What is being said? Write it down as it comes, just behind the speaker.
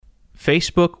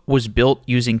Facebook was built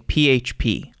using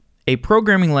PHP, a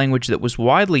programming language that was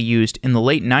widely used in the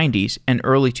late 90s and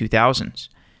early 2000s.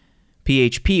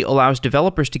 PHP allows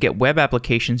developers to get web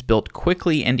applications built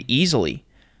quickly and easily,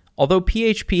 although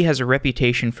PHP has a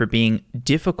reputation for being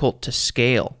difficult to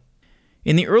scale.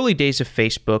 In the early days of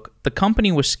Facebook, the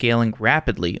company was scaling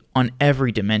rapidly on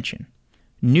every dimension.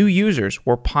 New users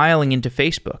were piling into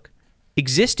Facebook.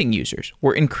 Existing users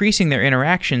were increasing their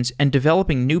interactions and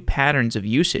developing new patterns of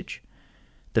usage.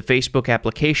 The Facebook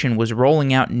application was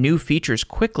rolling out new features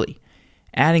quickly,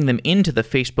 adding them into the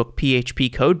Facebook PHP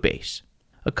codebase.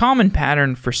 A common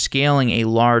pattern for scaling a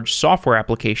large software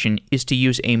application is to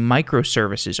use a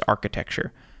microservices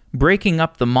architecture, breaking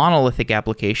up the monolithic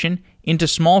application into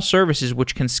small services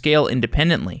which can scale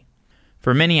independently.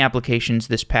 For many applications,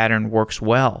 this pattern works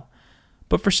well.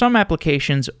 But for some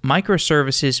applications,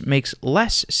 microservices makes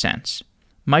less sense.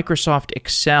 Microsoft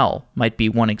Excel might be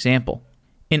one example.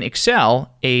 In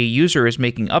Excel, a user is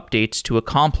making updates to a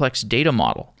complex data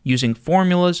model using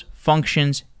formulas,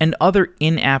 functions, and other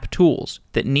in-app tools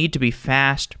that need to be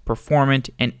fast, performant,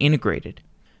 and integrated.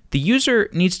 The user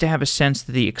needs to have a sense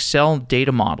that the Excel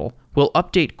data model will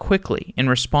update quickly in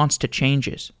response to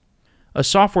changes. A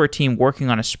software team working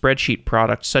on a spreadsheet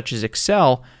product such as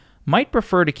Excel might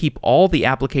prefer to keep all the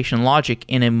application logic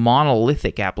in a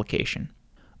monolithic application.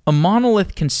 A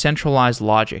monolith can centralize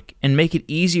logic and make it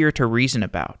easier to reason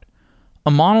about.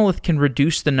 A monolith can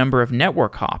reduce the number of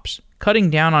network hops, cutting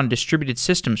down on distributed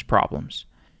systems problems.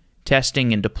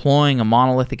 Testing and deploying a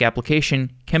monolithic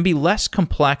application can be less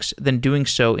complex than doing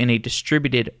so in a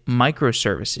distributed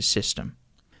microservices system.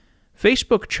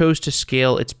 Facebook chose to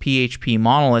scale its PHP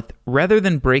monolith rather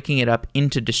than breaking it up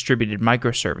into distributed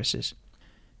microservices.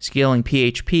 Scaling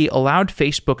PHP allowed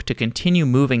Facebook to continue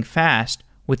moving fast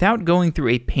without going through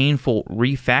a painful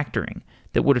refactoring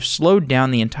that would have slowed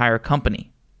down the entire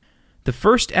company. The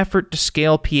first effort to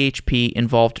scale PHP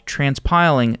involved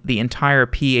transpiling the entire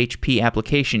PHP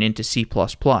application into C++.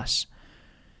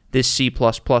 This C++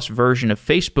 version of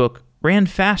Facebook ran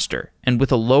faster and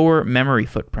with a lower memory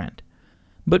footprint.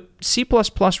 But C++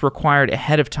 required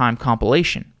ahead-of-time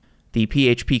compilation. The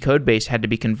PHP codebase had to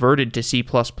be converted to C++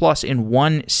 in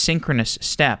one synchronous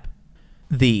step.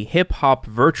 The Hip-Hop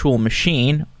Virtual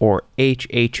Machine, or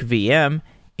HHVM,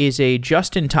 is a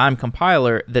just-in-time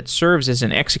compiler that serves as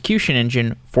an execution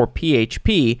engine for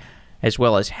PHP, as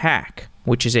well as Hack,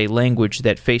 which is a language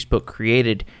that Facebook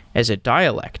created as a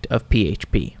dialect of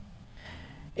PHP.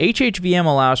 HHVM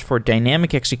allows for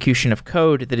dynamic execution of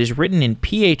code that is written in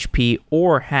PHP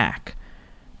or Hack.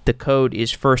 The code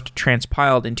is first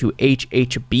transpiled into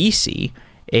HHBC,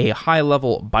 a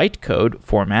high-level bytecode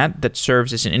format that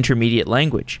serves as an intermediate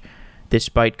language. This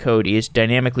bytecode is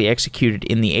dynamically executed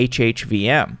in the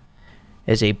HHVM.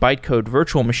 As a bytecode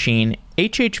virtual machine,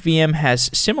 HHVM has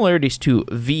similarities to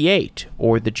V8,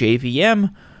 or the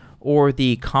JVM, or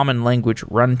the Common Language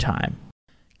Runtime.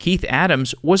 Keith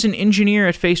Adams was an engineer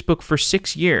at Facebook for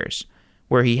 6 years,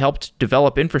 where he helped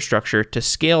develop infrastructure to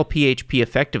scale PHP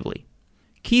effectively.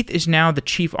 Keith is now the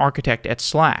chief architect at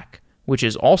Slack, which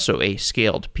is also a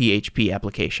scaled PHP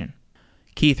application.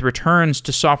 Keith returns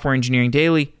to Software Engineering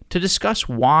Daily to discuss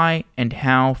why and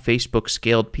how Facebook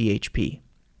scaled PHP.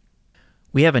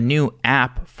 We have a new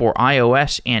app for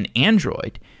iOS and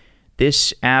Android.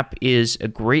 This app is a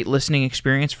great listening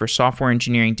experience for Software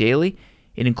Engineering Daily.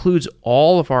 It includes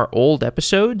all of our old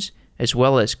episodes, as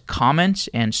well as comments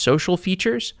and social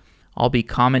features. I'll be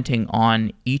commenting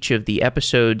on each of the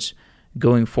episodes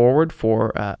going forward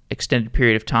for an extended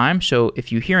period of time. So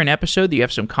if you hear an episode that you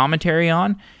have some commentary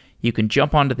on, you can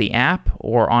jump onto the app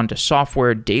or onto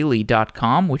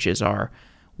softwaredaily.com, which is our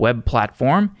web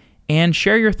platform, and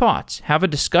share your thoughts. Have a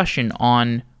discussion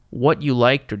on what you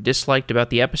liked or disliked about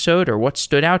the episode or what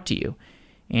stood out to you.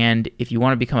 And if you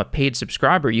want to become a paid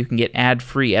subscriber, you can get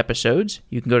ad-free episodes.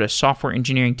 You can go to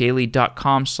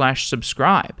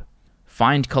softwareengineeringdaily.com/subscribe.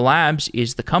 Find Collabs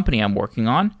is the company I'm working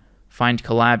on. Find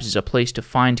Collabs is a place to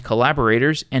find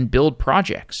collaborators and build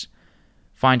projects.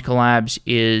 Find Collabs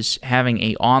is having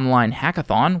an online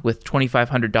hackathon with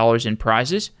 $2,500 in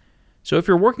prizes. So if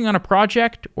you're working on a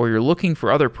project or you're looking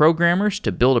for other programmers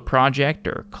to build a project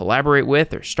or collaborate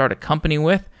with or start a company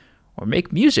with or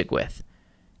make music with,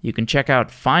 you can check out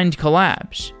Find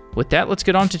Collabs. With that, let's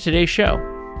get on to today's show.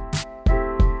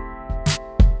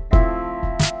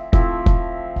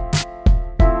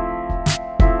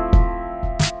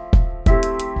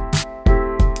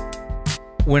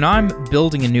 When I'm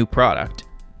building a new product,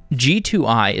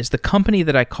 G2I is the company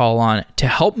that I call on to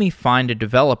help me find a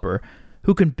developer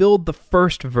who can build the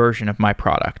first version of my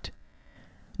product.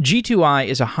 G2I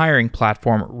is a hiring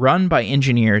platform run by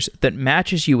engineers that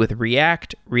matches you with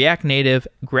React, React Native,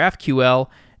 GraphQL,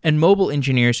 and mobile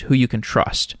engineers who you can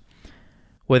trust.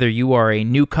 Whether you are a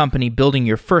new company building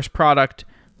your first product,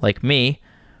 like me,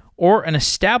 or an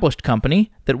established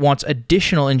company that wants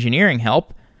additional engineering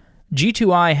help,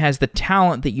 G2I has the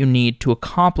talent that you need to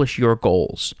accomplish your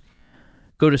goals.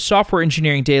 Go to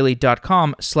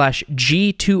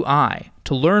softwareengineeringdaily.com/G2I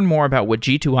to learn more about what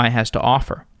G2I has to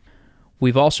offer.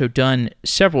 We've also done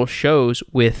several shows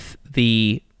with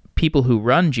the people who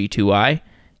run G2I,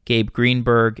 Gabe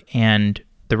Greenberg and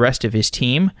the rest of his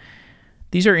team.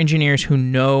 These are engineers who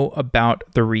know about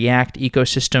the React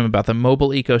ecosystem, about the mobile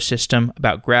ecosystem,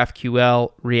 about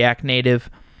GraphQL, React Native.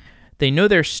 They know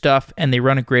their stuff and they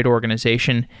run a great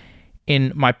organization.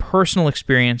 In my personal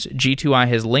experience, G2I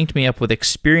has linked me up with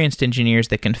experienced engineers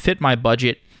that can fit my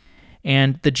budget,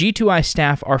 and the G2I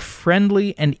staff are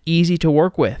friendly and easy to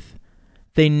work with.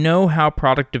 They know how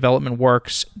product development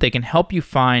works. They can help you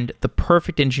find the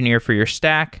perfect engineer for your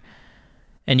stack.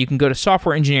 And you can go to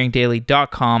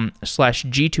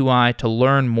softwareengineeringdaily.com/G2I to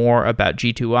learn more about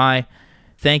G2I.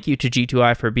 Thank you to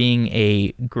G2I for being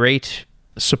a great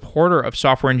supporter of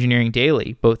Software Engineering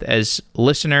Daily, both as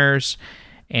listeners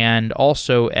and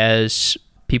also as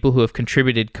people who have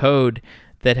contributed code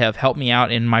that have helped me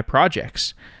out in my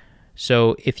projects.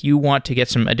 So if you want to get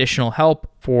some additional help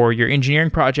for your engineering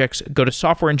projects, go to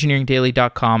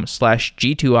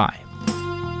softwareengineeringdaily.com/G2I.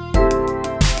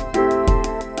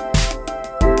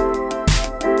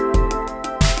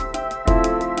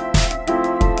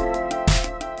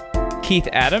 Keith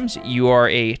Adams, you are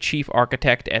a chief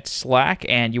architect at Slack,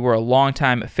 and you were a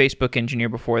longtime Facebook engineer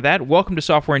before that. Welcome to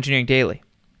Software Engineering Daily.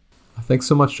 Thanks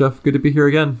so much, Jeff. Good to be here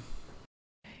again.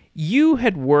 You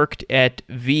had worked at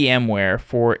VMware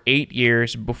for 8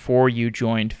 years before you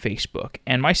joined Facebook,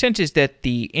 and my sense is that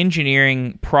the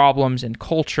engineering problems and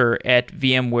culture at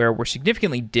VMware were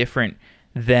significantly different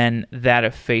than that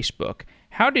of Facebook.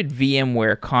 How did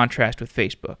VMware contrast with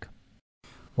Facebook?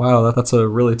 Wow, that's a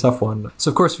really tough one. So,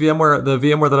 of course, the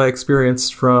VMware that I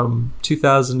experienced from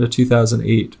 2000 to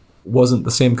 2008 wasn't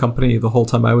the same company the whole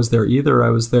time I was there either. I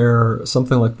was there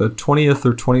something like the 20th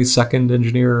or 22nd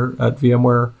engineer at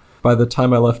VMware. By the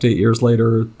time I left 8 years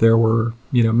later, there were,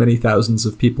 many thousands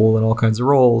of people in all kinds of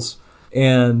roles.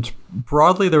 And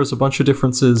broadly, there was a bunch of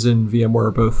differences in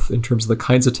VMware, both in terms of the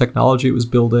kinds of technology it was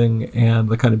building and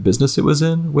the kind of business it was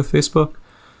in with Facebook.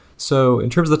 So in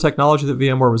terms of the technology that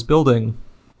VMware was building,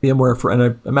 and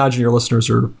I imagine your listeners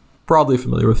are broadly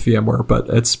familiar with VMware, but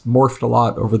it's morphed a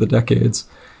lot over the decades.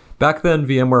 Back then,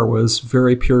 VMware was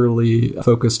very purely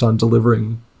focused on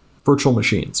delivering virtual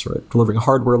machines, right? Delivering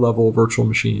hardware-level virtual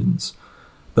machines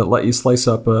that let you slice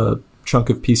up a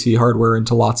chunk of PC hardware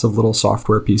into lots of little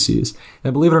software PCs.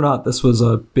 And believe it or not, this was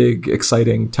a big,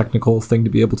 exciting technical thing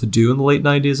to be able to do in the late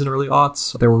 90s and early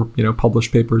aughts. There were,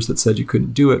 published papers that said you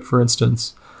couldn't do it, for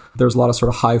instance. There's a lot of sort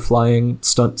of high-flying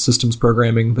stunt systems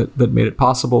programming that made it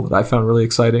possible that I found really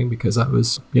exciting because I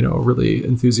was, a really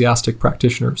enthusiastic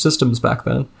practitioner of systems back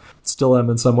then. Still am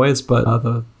in some ways, but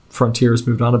the frontiers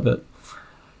moved on a bit.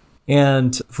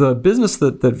 And the business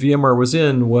that VMware was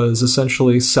in was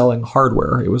essentially selling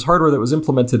hardware. It was hardware that was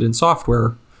implemented in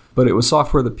software, but it was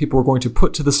software that people were going to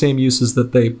put to the same uses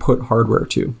that they put hardware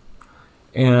to.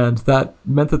 And that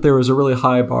meant that there was a really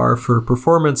high bar for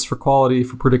performance, for quality,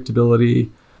 for predictability,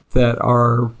 that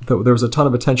there was a ton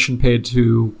of attention paid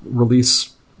to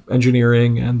release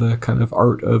engineering and the kind of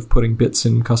art of putting bits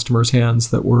in customers' hands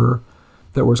that were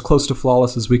as close to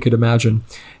flawless as we could imagine.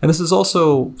 And this is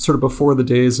also sort of before the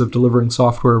days of delivering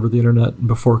software over the internet and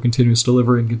before continuous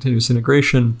delivery and continuous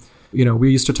integration.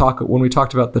 We used to talk, when we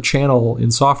talked about the channel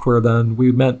in software then,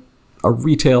 we meant a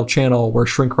retail channel where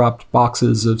shrink-wrapped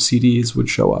boxes of CDs would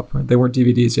show up. Right? They weren't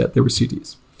DVDs yet, they were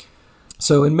CDs.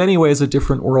 So in many ways, a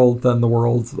different world than the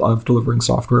world of delivering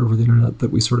software over the internet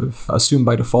that we sort of assume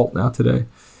by default now today.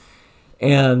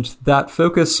 And that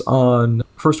focus on,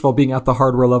 first of all, being at the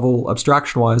hardware level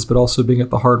abstraction-wise, but also being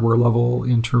at the hardware level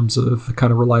in terms of the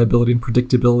kind of reliability and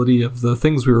predictability of the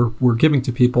things we were giving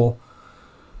to people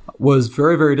was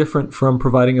very, very different from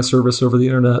providing a service over the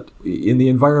internet in the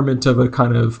environment of a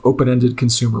kind of open-ended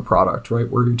consumer product, right?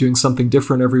 Where you're doing something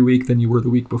different every week than you were the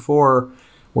week before,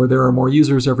 where there are more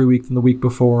users every week than the week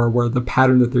before, where the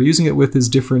pattern that they're using it with is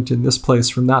different in this place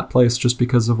from that place just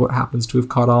because of what happens to have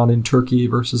caught on in Turkey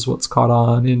versus what's caught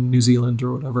on in New Zealand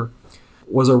or whatever,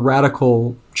 was a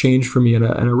radical change for me and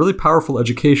a really powerful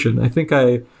education. I think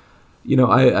I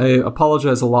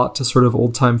apologize a lot to sort of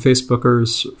old-time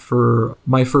Facebookers for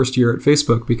my first year at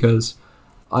Facebook because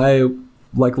I,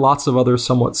 like lots of other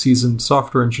somewhat seasoned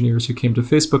software engineers who came to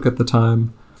Facebook at the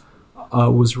time,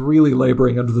 was really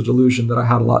laboring under the delusion that I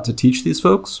had a lot to teach these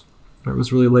folks. I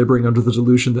was really laboring under the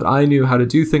delusion that I knew how to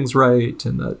do things right,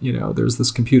 and that, there's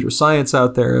this computer science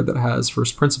out there that has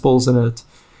first principles in it,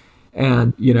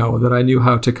 and, that I knew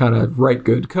how to kind of write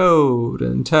good code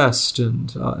and test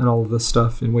and all of this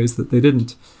stuff in ways that they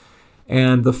didn't.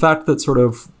 And the fact that sort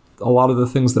of a lot of the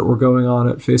things that were going on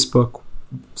at Facebook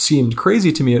seemed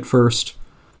crazy to me at first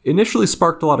initially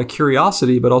sparked a lot of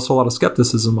curiosity, but also a lot of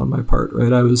skepticism on my part,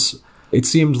 right? It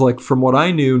seemed like from what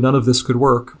I knew, none of this could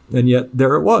work. And yet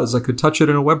there it was. I could touch it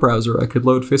in a web browser. I could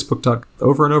load Facebook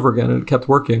over and over again, and it kept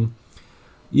working,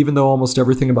 even though almost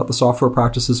everything about the software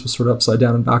practices was sort of upside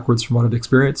down and backwards from what I'd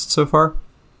experienced so far.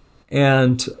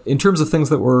 And in terms of things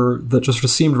that just sort of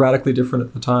seemed radically different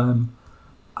at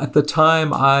the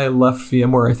time I left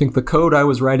VMware, I think the code I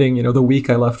was writing, the week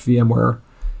I left VMware,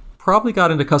 probably got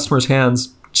into customers'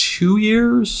 hands 2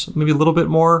 years, maybe a little bit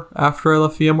more after I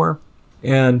left VMware.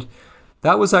 And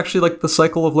that was actually like the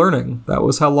cycle of learning. That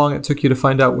was how long it took you to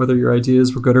find out whether your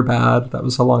ideas were good or bad. That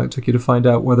was how long it took you to find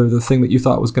out whether the thing that you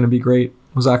thought was going to be great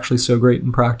was actually so great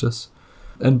in practice.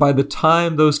 And by the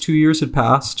time those 2 years had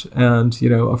passed, and,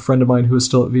 a friend of mine who was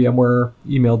still at VMware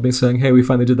emailed me saying, hey, we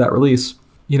finally did that release,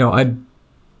 I'd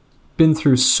been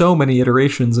through so many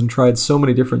iterations and tried so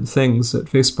many different things at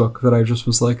Facebook that I just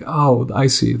was like, oh, I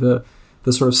see. The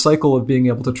sort of cycle of being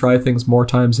able to try things more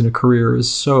times in a career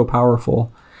is so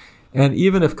powerful. And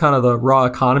even if kind of the raw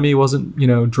economy wasn't,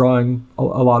 drawing a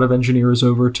lot of engineers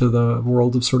over to the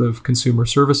world of sort of consumer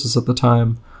services at the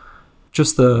time,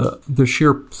 just the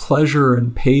sheer pleasure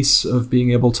and pace of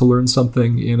being able to learn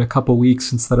something in a couple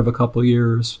weeks instead of a couple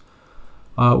years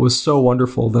was so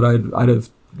wonderful that I'd have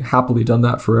happily done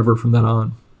that forever from then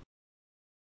on.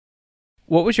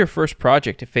 What was your first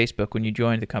project at Facebook when you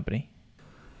joined the company?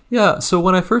 Yeah, so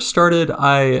when I first started,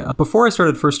 before I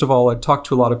started, first of all, I talked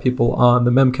to a lot of people on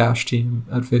the Memcache team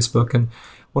at Facebook. And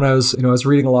when I was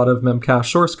reading a lot of Memcache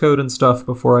source code and stuff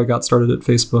before I got started at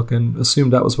Facebook, and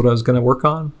assumed that was what I was going to work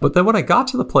on. But then when I got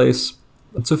to the place,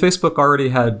 so Facebook already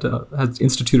had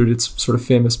instituted its sort of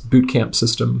famous boot camp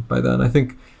system by then. I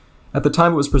think at the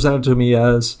time it was presented to me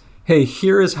as, hey,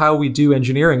 here is how we do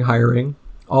engineering hiring.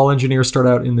 All engineers start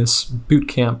out in this boot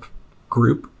camp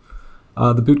group.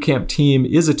 The bootcamp team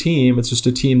is a team. It's just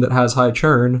a team that has high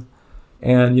churn.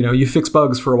 And, you fix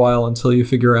bugs for a while until you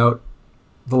figure out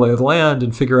the lay of the land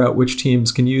and figure out which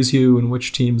teams can use you and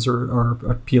which teams are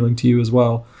appealing to you as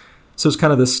well. So it's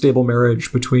kind of this stable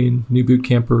marriage between new boot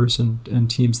campers and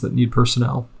teams that need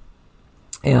personnel.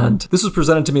 And this was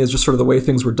presented to me as just sort of the way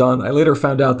things were done. I later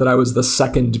found out that I was the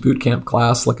second bootcamp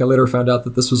class. I later found out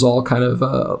that this was all kind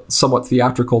of somewhat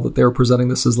theatrical, that they were presenting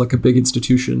this as like a big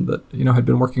institution that, had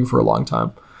been working for a long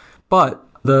time. But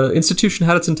the institution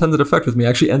had its intended effect with me. I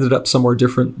actually ended up somewhere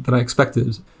different than I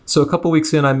expected. So a couple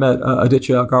weeks in, I met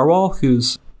Aditya Agarwal,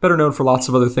 who's better known for lots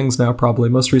of other things now, probably.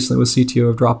 Most recently was CTO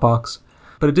of Dropbox.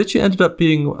 But Aditya ended up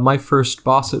being my first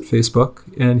boss at Facebook,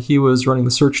 and he was running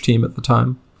the search team at the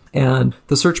time. And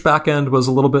the search backend was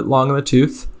a little bit long in the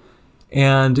tooth.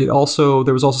 And there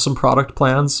was also some product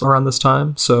plans around this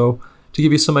time. So to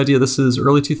give you some idea, this is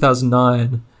early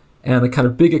 2009. And a kind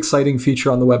of big exciting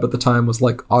feature on the web at the time was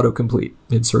like autocomplete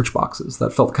in search boxes.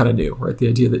 That felt kind of new, right? The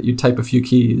idea that you'd type a few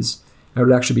keys and it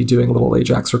would actually be doing little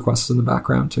AJAX requests in the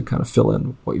background to kind of fill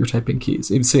in what you're typing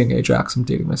keys. Even seeing AJAX, I'm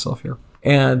dating myself here.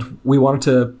 And we wanted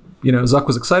to, Zuck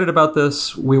was excited about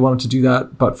this. We wanted to do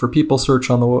that, but for people search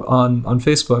on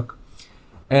Facebook.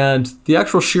 And the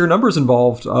actual sheer numbers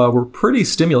involved were pretty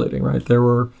stimulating, right? This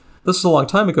was a long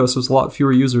time ago, so it was a lot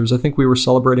fewer users. I think we were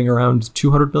celebrating around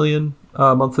 200 million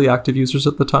monthly active users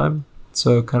at the time.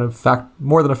 So kind of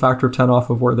more than a factor of 10 off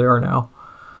of where they are now.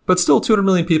 But still 200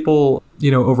 million people,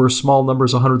 over small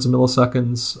numbers of hundreds of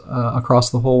milliseconds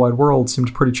across the whole wide world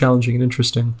seemed pretty challenging and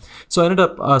interesting. So I ended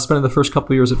up spending the first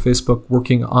couple of years at Facebook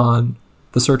working on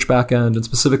the search backend, and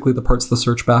specifically the parts of the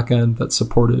search backend that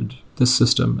supported this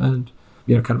system. And,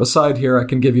 kind of aside here, I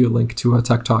can give you a link to a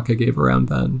tech talk I gave around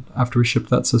then after we shipped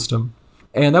that system.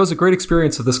 And that was a great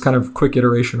experience of this kind of quick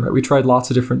iteration, right? We tried lots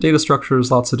of different data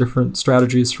structures, lots of different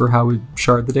strategies for how we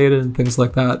shard the data and things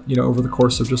like that, over the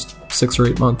course of just 6 or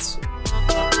 8 months.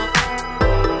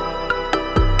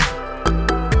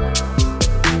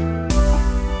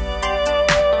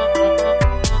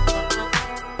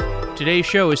 Today's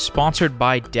show is sponsored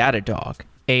by Datadog,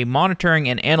 a monitoring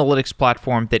and analytics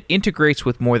platform that integrates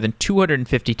with more than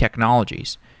 250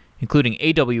 technologies, including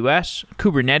AWS,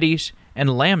 Kubernetes,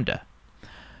 and Lambda.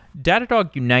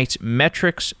 Datadog unites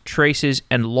metrics, traces,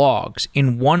 and logs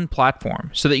in one platform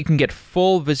so that you can get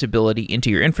full visibility into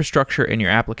your infrastructure and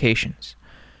your applications.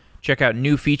 Check out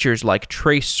new features like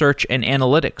trace search and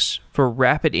analytics for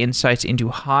rapid insights into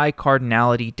high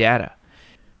cardinality data.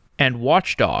 And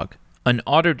Watchdog, an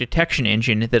auto detection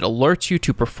engine that alerts you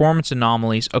to performance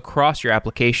anomalies across your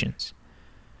applications.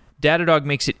 Datadog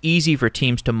makes it easy for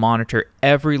teams to monitor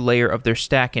every layer of their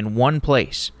stack in one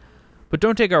place. But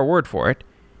don't take our word for it.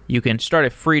 You can start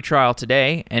a free trial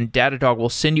today, and Datadog will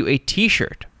send you a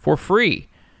t-shirt for free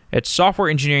at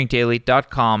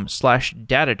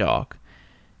softwareengineeringdaily.com/Datadog.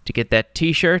 To get that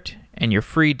t-shirt and your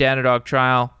free Datadog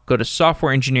trial, go to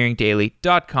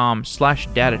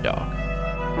softwareengineeringdaily.com/Datadog.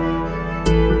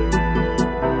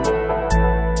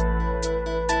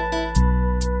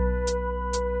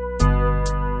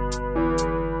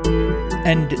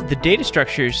 And the data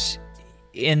structures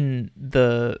in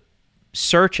the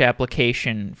search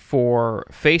application for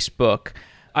Facebook,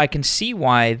 I can see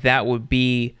why that would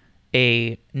be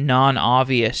a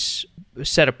non-obvious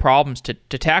set of problems to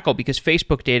tackle, because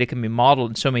Facebook data can be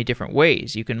modeled in so many different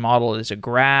ways. You can model it as a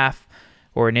graph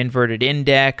or an inverted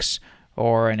index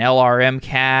or an LRM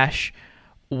cache.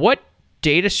 What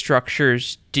data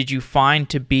structures did you find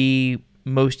to be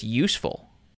most useful?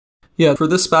 Yeah, for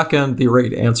this backend, the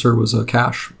right answer was a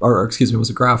cache, was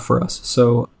a graph for us.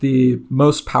 So the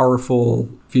most powerful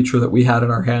feature that we had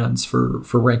in our hands for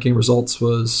ranking results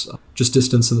was just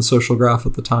distance in the social graph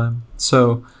at the time.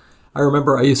 So I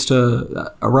remember I used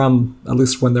to, around, at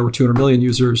least when there were 200 million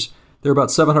users, there were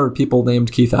about 700 people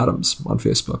named Keith Adams on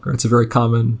Facebook. Right? It's a very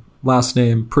common last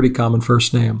name, pretty common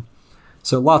first name.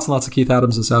 So lots and lots of Keith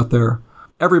Adamses out there.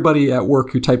 Everybody at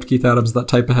work who typed Keith Adams that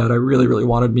type ahead, I really, really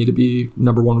wanted me to be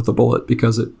number one with a bullet,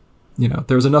 because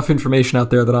there's enough information out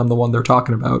there that I'm the one they're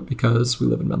talking about, because we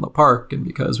live in Menlo Park and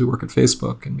because we work at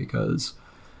Facebook and because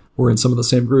we're in some of the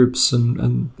same groups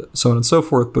and so on and so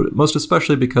forth, but most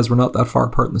especially because we're not that far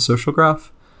apart in the social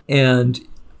graph. And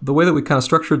the way that we kind of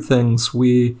structured things,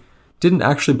 we didn't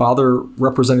actually bother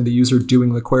representing the user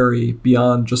doing the query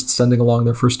beyond just sending along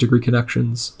their first degree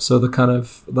connections. So the kind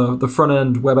of the front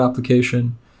end web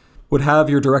application would have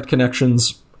your direct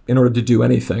connections in order to do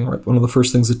anything. Right? One of the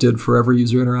first things it did for every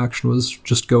user interaction was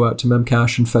just go out to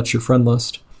Memcache and fetch your friend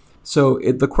list. So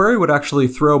the query would actually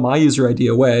throw my user ID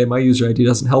away. My user ID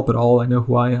doesn't help at all. I know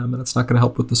who I am, and it's not going to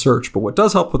help with the search. But what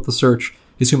does help with the search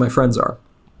is who my friends are.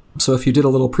 So if you did a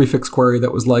little prefix query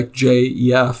that was like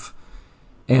JEF,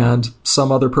 and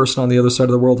some other person on the other side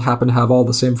of the world happened to have all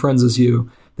the same friends as you,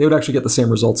 they would actually get the same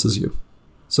results as you.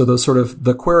 So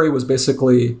the query was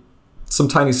basically some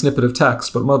tiny snippet of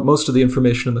text, but most of the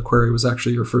information in the query was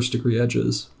actually your first degree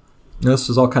edges. And this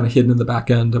was all kind of hidden in the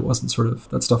back end. It wasn't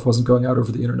that stuff wasn't going out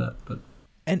over the internet.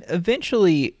 And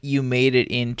eventually you made it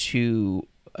into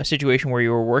a situation where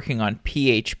you were working on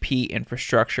PHP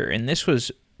infrastructure, and this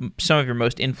was some of your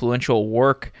most influential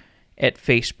work at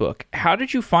Facebook. How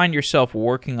did you find yourself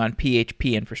working on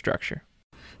PHP infrastructure?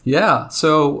 Yeah,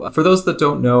 so for those that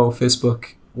don't know,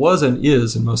 Facebook was and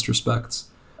is, in most respects,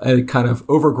 a kind of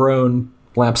overgrown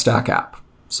LAMP stack app.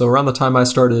 So around the time I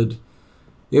started,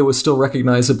 it was still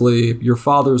recognizably your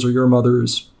father's or your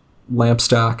mother's LAMP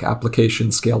stack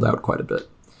application scaled out quite a bit.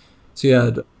 So you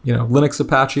had, Linux,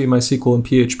 Apache, MySQL, and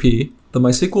PHP. The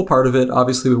MySQL part of it,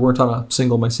 obviously we weren't on a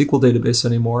single MySQL database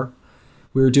anymore.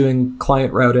 We were doing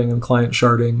client routing and client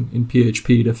sharding in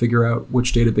PHP to figure out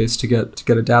which database to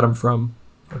get a datum from,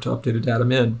 or to update a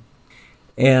datum in.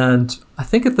 And I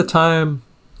think at the time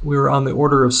we were on the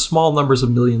order of small numbers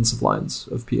of millions of lines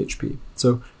of PHP.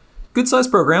 So good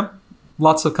sized program.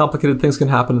 Lots of complicated things can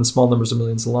happen in small numbers of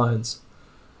millions of lines.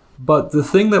 But the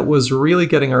thing that was really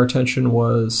getting our attention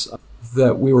was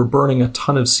that we were burning a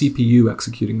ton of CPU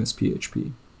executing this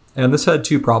PHP. And this had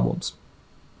two problems.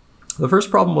 The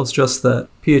first problem was just that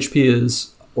PHP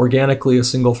is organically a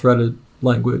single-threaded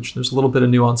language. There's a little bit of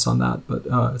nuance on that, but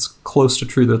it's close to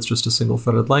true that it's just a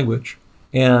single-threaded language.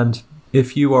 And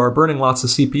if you are burning lots of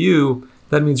CPU,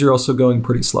 that means you're also going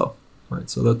pretty slow, right?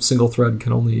 So that single thread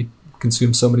can only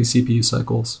consume so many CPU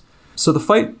cycles. So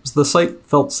the site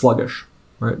felt sluggish,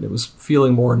 right? It was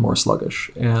feeling more and more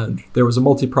sluggish, and there was a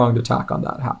multi-pronged attack on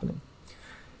that happening.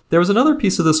 There was another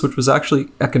piece of this which was actually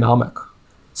economic.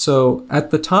 So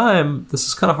at the time, this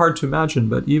is kind of hard to imagine,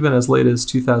 but even as late as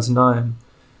 2009,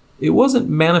 it wasn't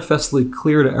manifestly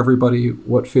clear to everybody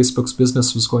what Facebook's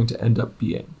business was going to end up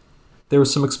being. There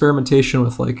was some experimentation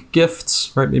with like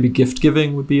gifts, right? Maybe gift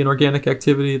giving would be an organic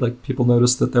activity. Like people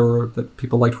noticed that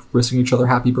people liked wishing each other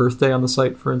happy birthday on the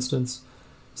site, for instance.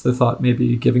 So they thought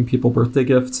maybe giving people birthday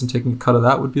gifts and taking a cut of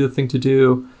that would be the thing to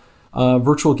do.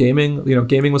 Virtual gaming,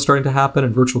 gaming was starting to happen,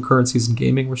 and virtual currencies in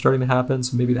gaming were starting to happen.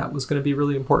 So maybe that was going to be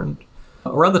really important.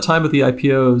 Around the time of the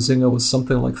IPO, Zynga was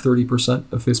something like 30%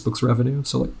 of Facebook's revenue.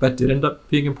 So that did end up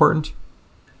being important.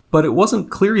 But it wasn't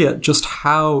clear yet just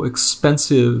how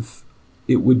expensive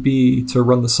it would be to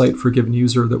run the site for a given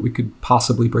user that we could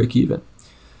possibly break even.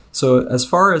 So as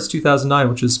far as 2009,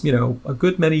 which is, a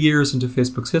good many years into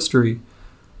Facebook's history,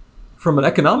 from an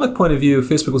economic point of view,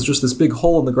 Facebook was just this big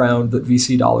hole in the ground that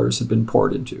VC dollars had been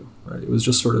poured into. Right? It was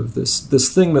just sort of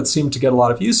this thing that seemed to get a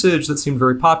lot of usage, that seemed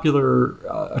very popular,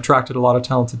 attracted a lot of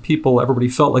talented people. Everybody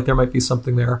felt like there might be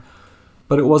something there,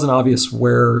 but it wasn't obvious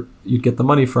where you'd get the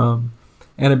money from.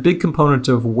 And a big component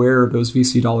of where those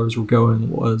VC dollars were going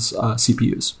was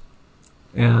CPUs.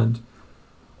 And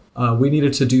we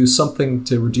needed to do something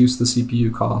to reduce the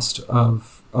CPU cost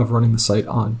of running the site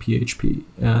on PHP.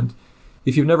 And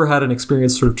if you've never had an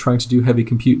experience sort of trying to do heavy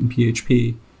compute in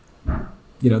PHP,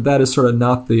 that is sort of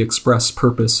not the express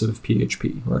purpose of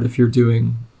PHP, right? If you're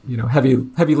doing,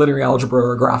 heavy linear algebra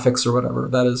or graphics or whatever,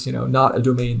 that is, not a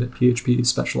domain that PHP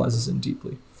specializes in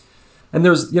deeply. And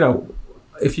there's,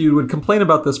 if you would complain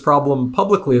about this problem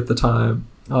publicly at the time,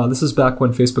 this is back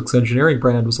when Facebook's engineering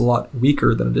brand was a lot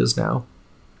weaker than it is now.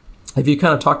 If you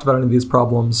kind of talked about any of these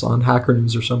problems on Hacker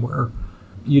News or somewhere,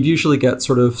 you'd usually get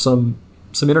sort of some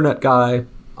internet guy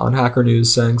on Hacker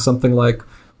News saying something like,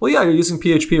 well, yeah, you're using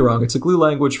PHP wrong. It's a glue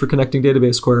language for connecting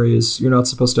database queries. You're not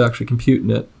supposed to actually compute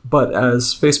in it. But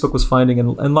as Facebook was finding,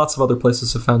 and lots of other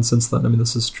places have found since then, I mean,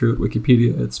 this is true at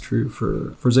Wikipedia, it's true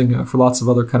for Zynga, for lots of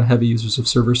other kind of heavy users of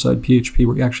server-side PHP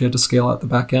where you actually had to scale out the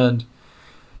back end,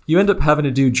 you end up having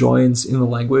to do joins in the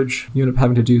language. You end up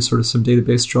having to do sort of some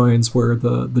database joins where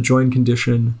the join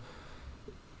condition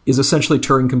is essentially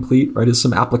Turing complete, right? Is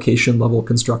some application level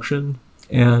construction.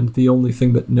 And the only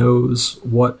thing that knows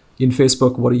what in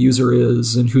Facebook, what a user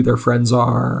is and who their friends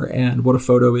are and what a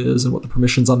photo is and what the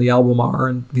permissions on the album are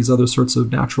and these other sorts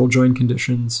of natural join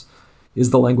conditions is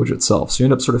the language itself. So you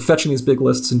end up sort of fetching these big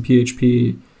lists in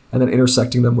PHP and then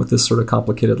intersecting them with this sort of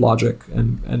complicated logic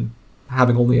and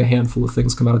having only a handful of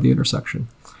things come out of the intersection.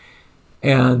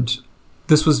 And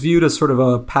this was viewed as sort of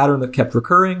a pattern that kept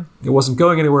recurring. It wasn't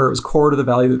going anywhere. It was core to the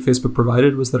value that Facebook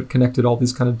provided, was that it connected all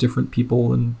these kind of different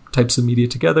people and types of media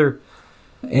together.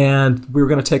 And we were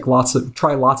going to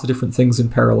try lots of different things in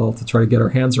parallel to try to get our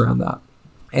hands around that.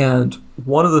 And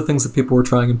one of the things that people were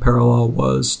trying in parallel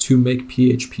was to make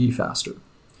PHP faster.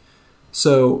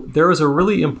 So there was a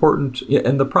really important,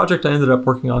 and the project I ended up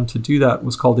working on to do that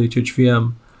was called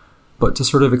HHVM. But to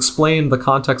sort of explain the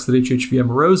context that HHVM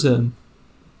arose in,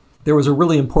 there was a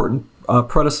really important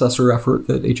predecessor effort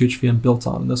that HHVM built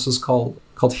on, and this was called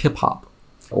Hip Hop,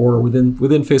 or within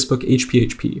Facebook,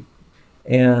 HPHP.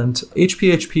 And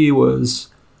HPHP was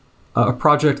a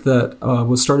project that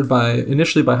was started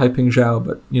initially by Haiping Zhao,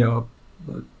 but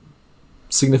a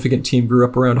significant team grew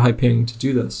up around Haiping to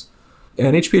do this.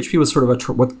 And HPHP was sort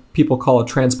of what people call a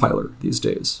transpiler these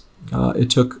days.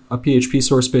 It took a PHP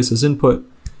source base as input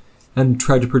and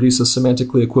tried to produce a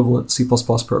semantically equivalent C++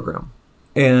 program.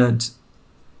 And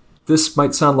this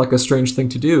might sound like a strange thing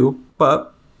to do,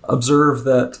 but observe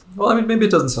that, maybe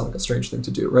it doesn't sound like a strange thing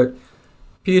to do, right?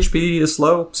 PHP is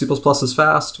slow, C++ is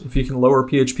fast. If you can lower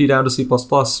PHP down to C++,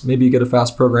 maybe you get a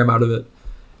fast program out of it.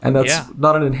 And that's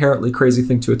not an inherently crazy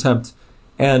thing to attempt.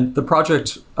 And the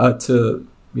project, to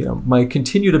my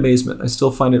continued amazement, I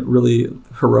still find it really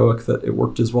heroic that it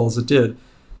worked as well as it did.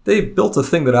 They built a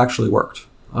thing that actually worked,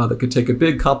 that could take a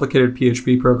big, complicated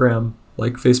PHP program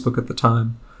like Facebook at the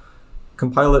time,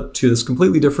 compile it to this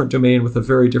completely different domain with a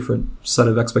very different set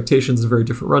of expectations, a very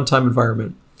different runtime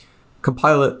environment,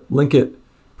 compile it, link it,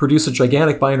 produce a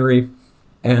gigantic binary,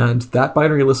 and that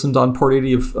binary listened on port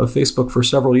 80 of Facebook for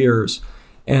several years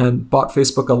and bought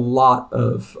Facebook a lot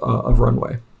of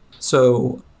runway.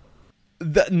 So...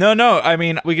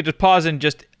 we could just pause and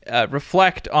just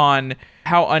reflect on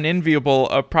how unenviable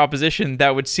a proposition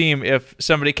that would seem if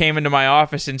somebody came into my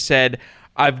office and said,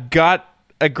 I've got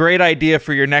a great idea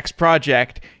for your next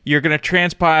project. You're going to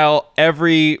transpile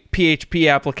every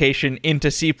PHP application into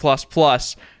C++.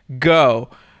 Go.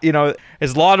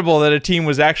 It's laudable that a team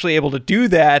was actually able to do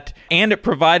that, and it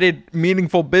provided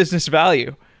meaningful business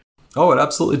value. Oh, it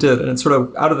absolutely did. And it's sort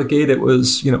of out of the gate, it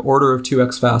was, order of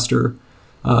 2x faster,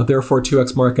 therefore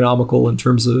 2x more economical in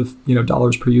terms of,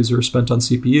 dollars per user spent on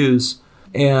CPUs.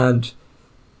 And,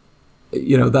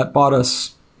 that bought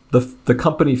us the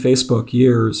company Facebook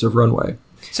years of runway.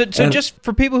 So just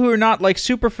for people who are not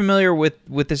super familiar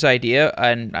with this idea,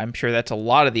 and I'm sure that's a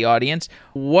lot of the audience,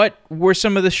 what were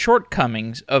some of the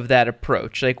shortcomings of that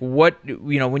approach? What,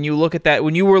 when you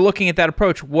were looking at that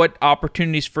approach, what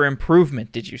opportunities for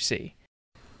improvement did you see?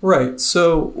 Right.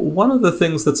 So one of the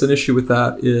things that's an issue with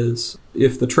that is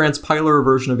if the transpiler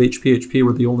version of HPHP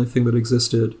were the only thing that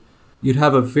existed, you'd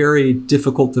have a very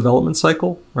difficult development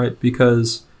cycle, right?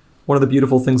 Because One of the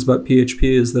beautiful things about PHP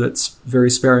is that it's very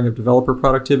sparing of developer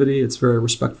productivity. It's very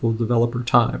respectful of developer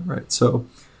time, right? So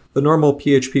the normal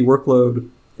PHP workload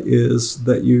is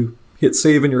that you hit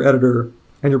save in your editor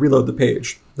and you reload the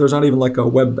page. There's not even like a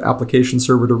web application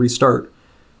server to restart,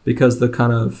 because the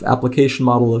kind of application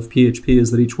model of PHP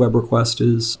is that each web request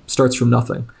starts from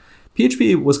nothing.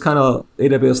 PHP was kind of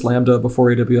AWS Lambda before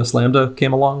AWS Lambda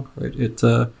came along, right? It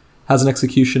has an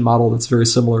execution model that's very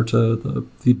similar to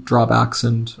the drawbacks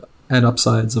and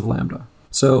upsides of Lambda.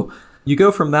 So you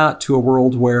go from that to a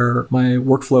world where my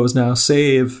workflow is now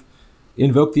save,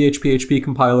 invoke the HPHP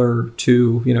compiler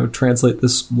to translate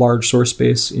this large source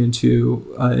space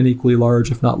into an equally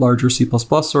large, if not larger, C++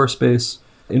 source space,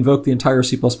 invoke the entire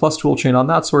C++ toolchain on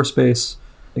that source space,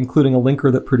 including a linker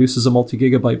that produces a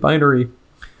multi-gigabyte binary.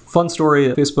 Fun story,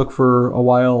 Facebook for a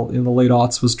while in the late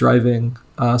aughts was driving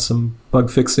some bug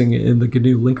fixing in the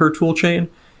GNU linker toolchain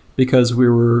because we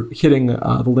were hitting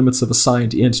the limits of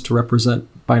assigned int to represent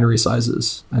binary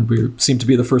sizes, and we seemed to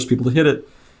be the first people to hit it.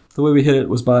 The way we hit it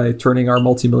was by turning our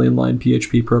multi-million line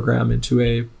PHP program into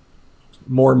a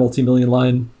more multi-million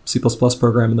line C++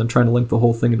 program and then trying to link the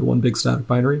whole thing into one big static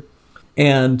binary.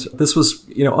 And this was,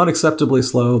 unacceptably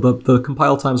slow. The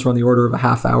compile times were on the order of a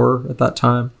half hour at that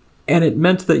time. And it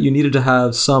meant that you needed to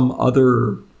have some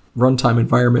other runtime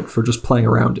environment for just playing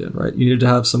around in, right? You needed to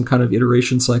have some kind of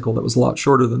iteration cycle that was a lot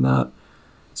shorter than that.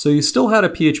 So you still had a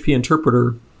PHP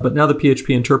interpreter, but now the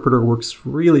PHP interpreter works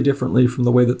really differently from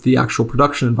the way that the actual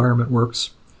production environment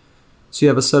works. So you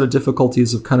have a set of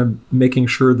difficulties of kind of making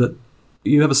sure that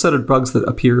you have a set of bugs that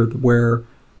appear where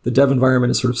the dev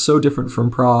environment is sort of so different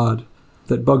from prod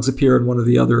that bugs appear in one or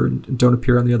the other and don't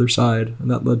appear on the other side. And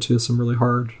that led to some really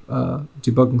hard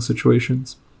debugging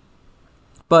situations.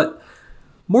 But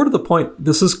more to the point,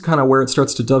 this is kind of where it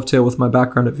starts to dovetail with my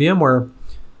background at VMware.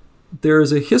 There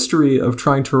is a history of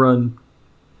trying to run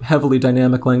heavily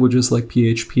dynamic languages like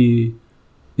PHP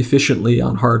efficiently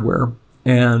on hardware.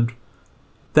 And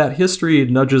that history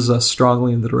nudges us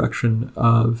strongly in the direction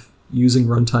of using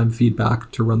runtime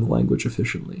feedback to run the language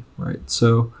efficiently, right?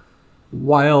 So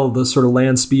while the sort of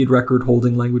land speed record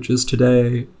holding languages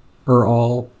today are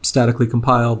all statically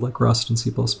compiled like Rust and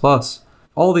C++,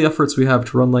 all the efforts we have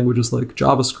to run languages like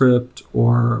JavaScript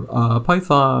or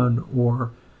Python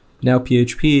or now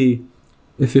PHP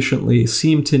efficiently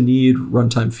seem to need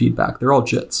runtime feedback. They're all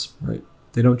JITs, right?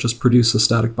 They don't just produce a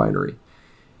static binary.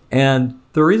 And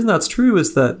the reason that's true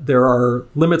is that there are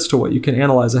limits to what you can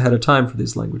analyze ahead of time for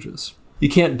these languages. You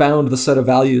can't bound the set of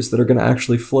values that are going to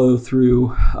actually flow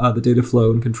through the data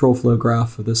flow and control flow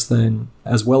graph of this thing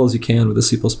as well as you can with a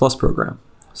C++ program.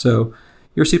 So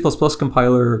your C++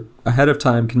 compiler ahead of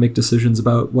time can make decisions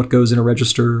about what goes in a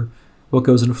register, what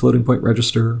goes in a floating point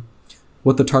register,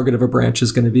 what the target of a branch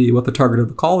is going to be, what the target of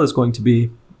the call is going to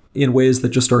be, in ways that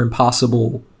just are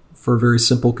impossible for very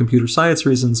simple computer science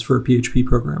reasons for a PHP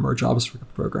program or a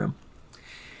JavaScript program.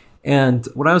 And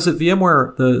when I was at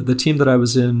VMware, the team that I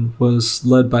was in was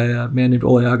led by a man named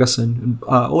Ole Agassen. And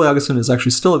Ole Agassen is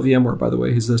actually still at VMware, by the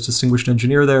way. He's a distinguished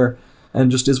engineer there and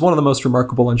just is one of the most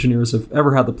remarkable engineers I've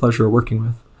ever had the pleasure of working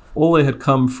with. Ole had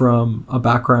come from a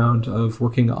background of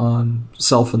working on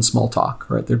self and Smalltalk,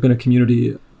 right? There'd been a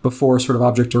community before sort of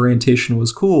object orientation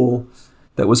was cool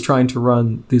that was trying to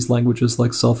run these languages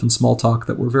like self and Smalltalk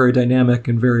that were very dynamic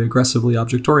and very aggressively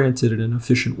object-oriented in an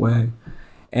efficient way.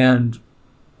 And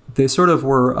they sort of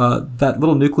were that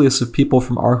little nucleus of people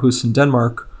from Aarhus in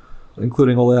Denmark,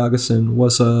 including Ole Agassen,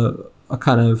 was a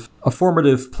kind of a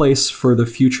formative place for the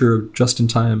future of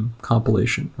just-in-time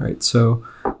compilation, right? So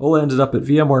Ole ended up at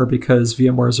VMware because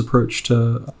VMware's approach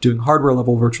to doing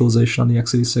hardware-level virtualization on the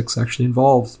x86 actually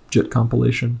involved JIT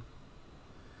compilation.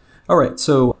 All right,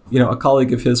 so a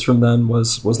colleague of his from then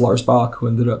was Lars Bach, who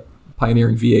ended up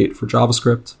pioneering V8 for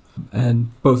JavaScript,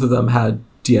 and both of them had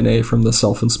DNA from the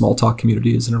self and Smalltalk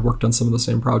communities and had worked on some of the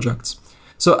same projects.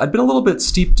 So I'd been a little bit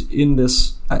steeped in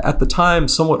this, at the time,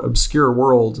 somewhat obscure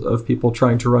world of people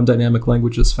trying to run dynamic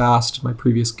languages fast in my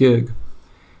previous gig.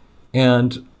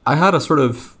 And I had a sort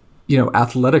of,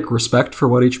 athletic respect for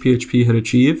what HPHP had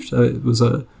achieved. It was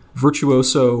a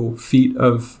virtuoso feat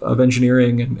of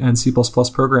engineering and C++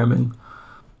 programming.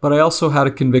 But I also had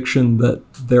a conviction that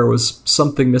there was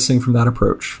something missing from that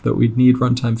approach, that we'd need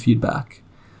runtime feedback.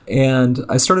 And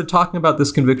I started talking about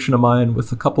this conviction of mine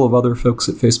with a couple of other folks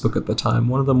at Facebook at the time.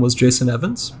 One of them was Jason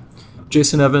Evans.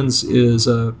 Jason Evans is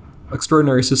an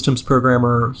extraordinary systems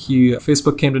programmer.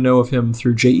 Facebook came to know of him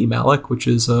through JE Malloc, which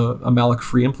is a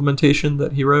Malloc-free implementation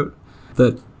that he wrote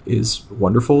that is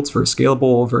wonderful. It's very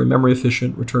scalable, very memory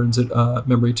efficient, returns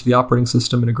memory to the operating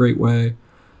system in a great way.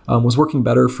 was working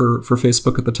better for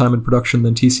Facebook at the time in production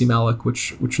than TC Malik,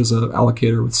 which is an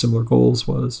allocator with similar goals,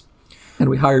 was. And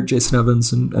we hired Jason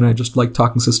Evans, and I just liked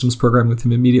talking systems programming with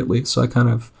him immediately. So I kind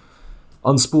of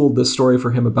unspooled this story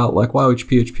for him about like, wow,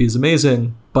 PHP is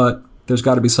amazing, but there's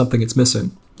got to be something it's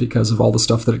missing because of all the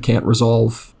stuff that it can't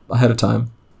resolve ahead of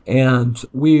time. And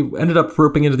we ended up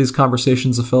roping into these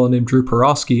conversations a fellow named Drew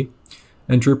Porosky.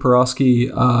 And Drew Porosky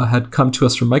had come to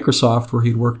us from Microsoft, where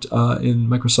he'd worked in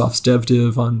Microsoft's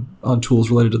DevDiv on tools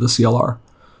related to the CLR,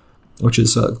 which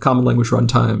is a common language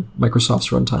runtime, Microsoft's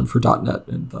runtime for .NET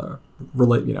and the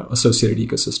associated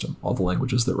ecosystem, all the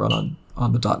languages that run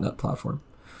on the .NET platform.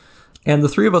 And the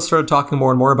three of us started talking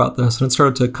more and more about this, and it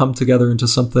started to come together into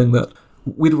something that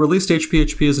we'd released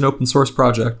HPHP as an open source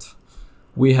project.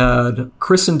 We had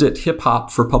christened it hip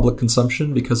hop for public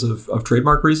consumption because of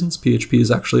trademark reasons. PHP is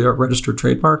actually a registered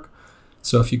trademark.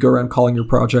 So if you go around calling your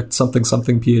project something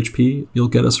PHP, you'll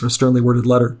get a sort of sternly worded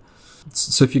letter.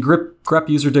 So if you grep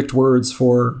user dict words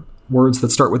for words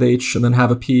that start with H and then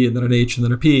have a P and then an H and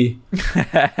then a P,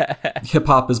 hip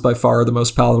hop is by far the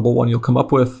most palatable one you'll come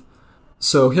up with.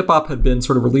 So hip hop had been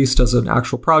sort of released as an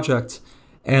actual project.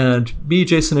 And me,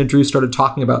 Jason, and Drew started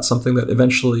talking about something that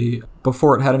eventually,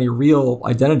 before it had any real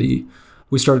identity,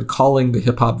 we started calling the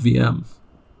hip hop VM.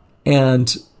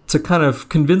 And to kind of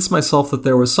convince myself that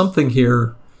there was something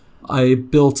here, I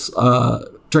built,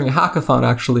 during a hackathon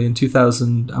actually in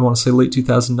 2000, I want to say late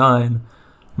 2009,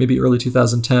 maybe early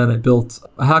 2010, I built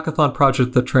a hackathon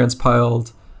project that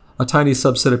transpiled a tiny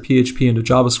subset of PHP into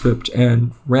JavaScript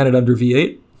and ran it under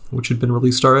V8, which had been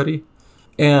released already.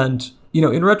 And,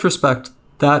 in retrospect,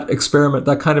 that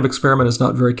kind of experiment is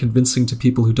not very convincing to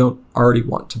people who don't already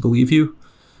want to believe you.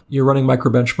 You're running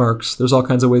micro benchmarks. There's all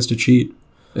kinds of ways to cheat.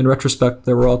 In retrospect,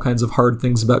 there were all kinds of hard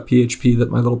things about PHP that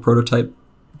my little prototype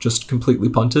just completely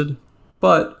punted.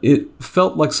 But it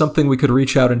felt like something we could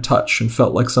reach out and touch, and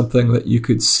felt like something that you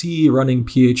could see running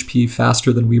PHP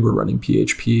faster than we were running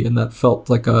PHP, and that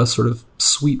felt like a sort of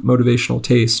sweet motivational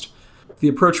taste. The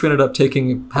approach we ended up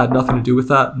taking had nothing to do with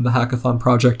that, and the hackathon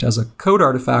project as a code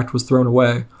artifact was thrown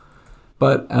away.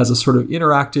 But as a sort of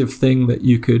interactive thing that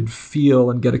you could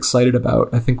feel and get excited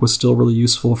about, I think was still really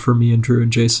useful for me and Drew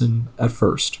and Jason at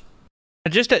first.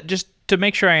 Just to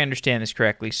make sure I understand this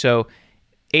correctly, so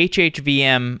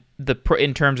HHVM,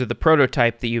 in terms of the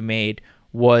prototype that you made,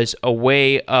 was a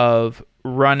way of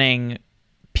running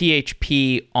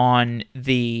PHP on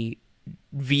the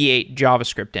V8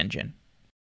 JavaScript engine.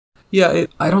 Yeah,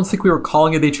 I don't think we were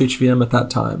calling it HHVM at that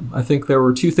time. I think there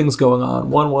were two things going on.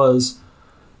 One was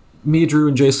me, Drew,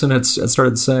 and Jason had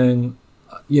started saying,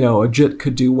 a JIT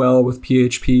could do well with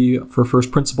PHP for first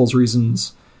principles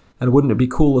reasons. And wouldn't it be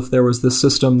cool if there was this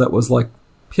system that was like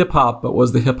hip-hop, but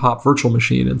was the hip-hop virtual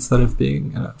machine instead of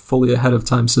being a fully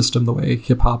ahead-of-time system the way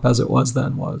hip-hop as it was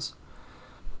then was.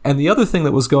 And the other thing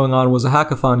that was going on was a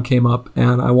hackathon came up,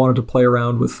 and I wanted to play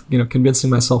around with, convincing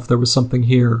myself there was something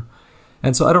here.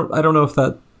 And so I don't know if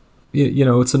that,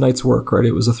 it's a night's work, right?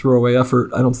 It was a throwaway effort.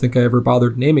 I don't think I ever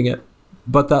bothered naming it.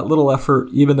 But that little effort,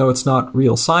 even though it's not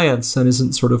real science and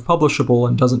isn't sort of publishable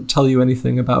and doesn't tell you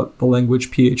anything about the language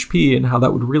PHP and how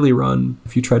that would really run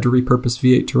if you tried to repurpose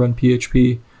V8 to run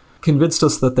PHP, convinced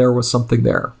us that there was something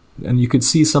there. And you could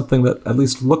see something that at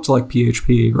least looked like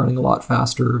PHP running a lot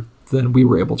faster than we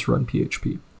were able to run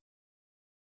PHP.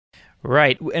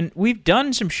 Right. And we've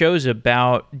done some shows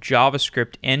about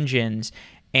JavaScript engines,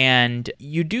 and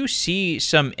you do see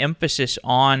some emphasis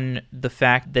on the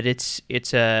fact that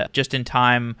it's a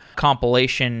just-in-time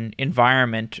compilation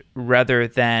environment rather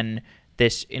than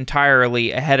this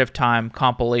entirely ahead-of-time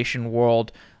compilation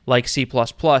world like C++.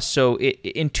 So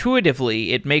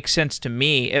intuitively, it makes sense to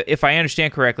me, if I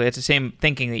understand correctly, it's the same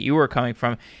thinking that you were coming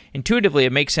from. Intuitively,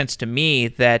 it makes sense to me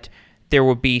that there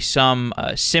would be some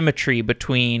symmetry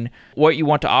between what you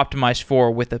want to optimize for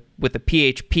with a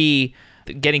PHP,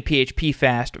 getting PHP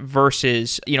fast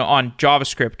versus, on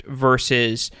JavaScript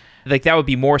versus, like, that would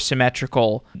be more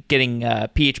symmetrical, getting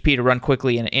PHP to run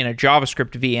quickly in a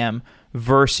JavaScript VM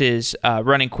versus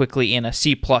running quickly in a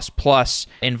C++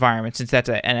 environment, since that's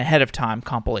an ahead-of-time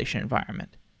compilation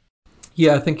environment.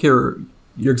 Yeah, I think you're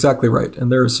exactly right.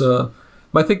 And there's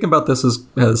my thinking about this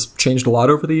has changed a lot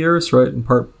over the years, right? In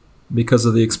part because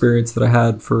of the experience that I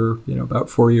had for about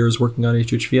 4 years working on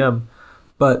HHVM.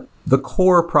 But the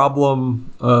core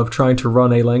problem of trying to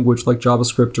run a language like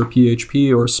JavaScript or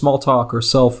PHP or Smalltalk or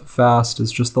Self fast is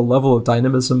just the level of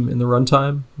dynamism in the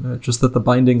runtime. Just that the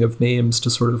binding of names to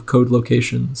sort of code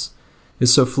locations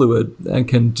is so fluid and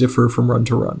can differ from run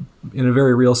to run. In a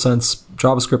very real sense,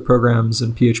 JavaScript programs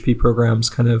and PHP programs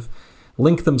kind of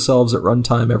link themselves at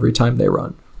runtime every time they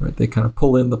run. right? They kind of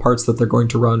pull in the parts that they're going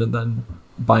to run and then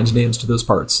bind names to those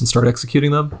parts and start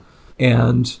executing them.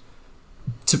 And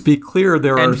to be clear, and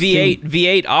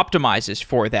V8 optimizes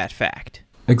for that fact.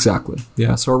 Exactly.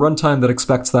 Yeah. So a runtime that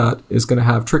expects that is going to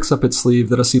have tricks up its sleeve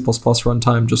that a C++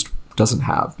 runtime just doesn't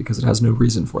have because it has no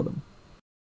reason for them.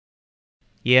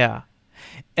 Yeah.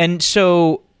 And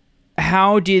so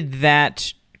how did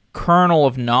that kernel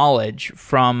of knowledge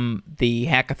from the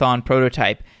hackathon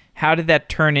prototype, how did that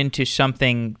turn into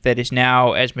something that is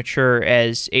now as mature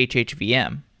as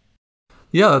HHVM?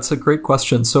 Yeah, that's a great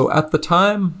question. So at the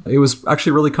time, it was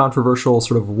actually really controversial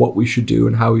sort of what we should do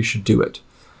and how we should do it.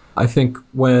 I think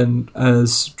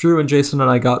as Drew and Jason and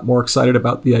I got more excited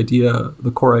about the idea,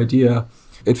 the core idea,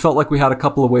 it felt like we had a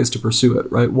couple of ways to pursue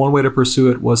it, right? One way to pursue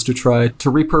it was to try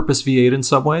to repurpose V8 in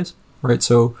some ways, right?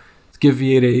 So give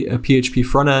V8 a PHP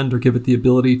front end or give it the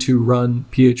ability to run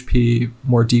PHP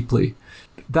more deeply.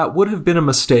 That would have been a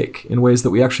mistake in ways that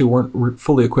we actually weren't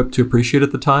fully equipped to appreciate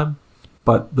at the time,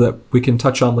 but that we can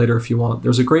touch on later if you want.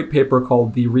 There's a great paper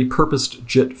called The Repurposed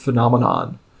JIT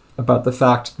Phenomenon about the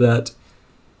fact that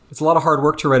it's a lot of hard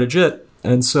work to write a JIT,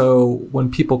 and so when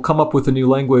people come up with a new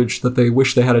language that they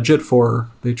wish they had a JIT for,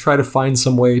 they try to find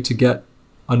some way to get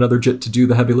another JIT to do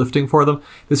the heavy lifting for them.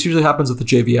 This usually happens with the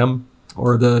JVM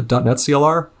or the .NET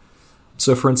CLR.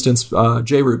 So for instance,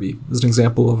 JRuby is an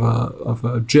example of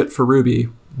a JIT for Ruby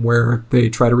where they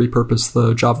try to repurpose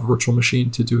the Java virtual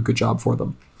machine to do a good job for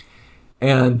them.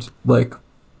 And like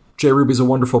JRuby is a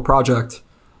wonderful project.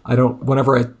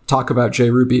 Whenever I talk about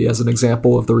JRuby as an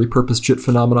example of the repurposed JIT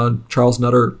phenomenon, Charles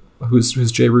Nutter, who's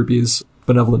JRuby's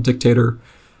benevolent dictator,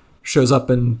 shows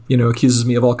up and, accuses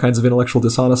me of all kinds of intellectual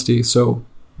dishonesty. So,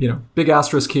 big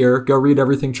asterisk here. Go read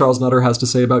everything Charles Nutter has to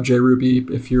say about JRuby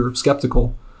if you're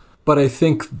skeptical. But I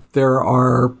think there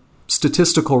are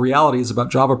statistical realities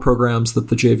about Java programs that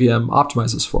the JVM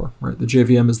optimizes for, right? The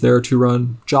JVM is there to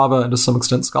run Java and to some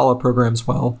extent Scala programs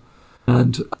well.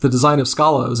 And the design of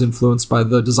Scala is influenced by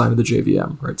the design of the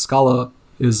JVM, right? Scala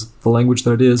is the language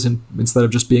that it is, and instead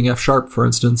of just being F#, for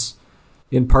instance,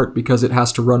 in part because it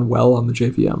has to run well on the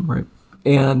JVM, right?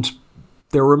 And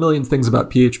there were a million things about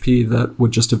PHP that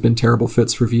would just have been terrible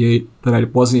fits for V8 that I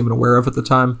wasn't even aware of at the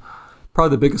time.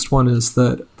 Probably the biggest one is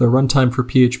that the runtime for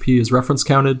PHP is reference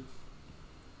counted,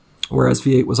 whereas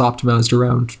V8 was optimized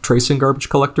around tracing garbage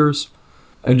collectors.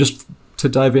 And just to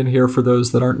dive in here for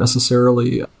those that aren't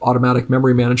necessarily automatic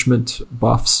memory management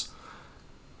buffs,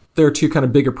 there are two kind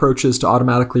of big approaches to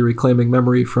automatically reclaiming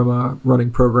memory from a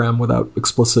running program without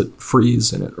explicit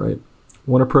freeze in it, right?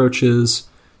 One approach is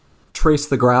trace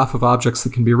the graph of objects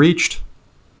that can be reached.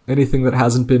 Anything that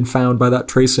hasn't been found by that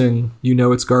tracing,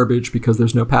 it's garbage because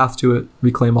there's no path to it,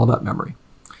 reclaim all that memory.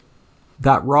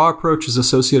 That raw approach is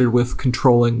associated with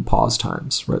controlling pause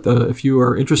times, right? If you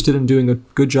are interested in doing a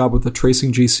good job with the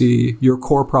tracing GC, your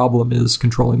core problem is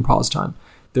controlling pause time.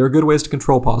 There are good ways to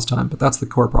control pause time, but that's the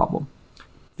core problem.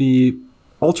 The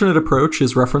alternate approach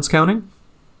is reference counting.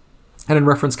 And in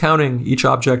reference counting, each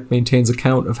object maintains a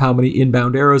count of how many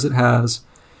inbound arrows it has.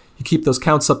 You keep those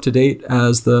counts up to date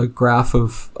as the graph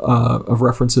of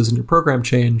references in your program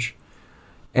change.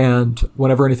 And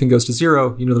whenever anything goes to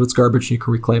zero, you know that it's garbage and you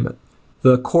can reclaim it.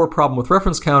 The core problem with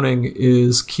reference counting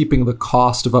is keeping the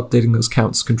cost of updating those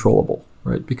counts controllable,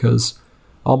 right? Because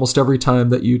almost every time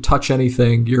that you touch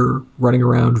anything, you're running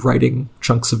around writing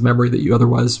chunks of memory that you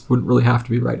otherwise wouldn't really have to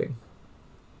be writing.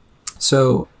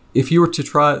 So if you were to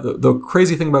try, the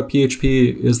crazy thing about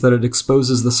PHP is that it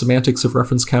exposes the semantics of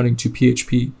reference counting to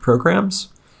PHP programs.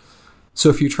 So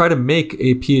if you try to make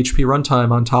a PHP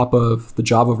runtime on top of the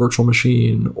Java virtual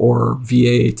machine or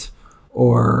V8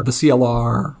 or the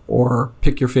CLR, or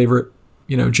pick your favorite,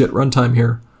 JIT runtime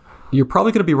here, you're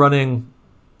probably going to be running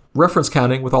reference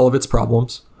counting with all of its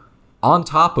problems on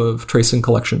top of tracing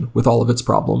collection with all of its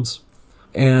problems.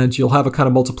 And you'll have a kind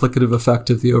of multiplicative effect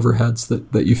of the overheads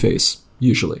that you face,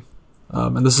 usually.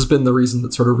 And this has been the reason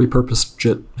that sort of repurposed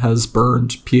JIT has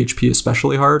burned PHP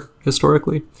especially hard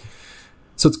historically.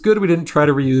 So it's good we didn't try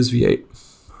to reuse V8.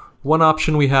 One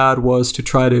option we had was to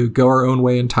try to go our own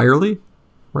way entirely,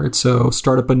 right? So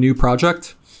start up a new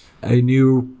project, a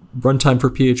new runtime for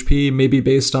PHP, maybe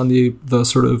based on the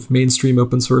sort of mainstream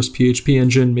open source PHP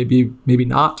engine, maybe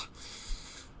not.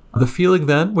 The feeling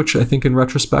then, which I think in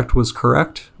retrospect was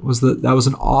correct, was that was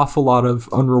an awful lot of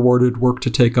unrewarded work to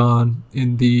take on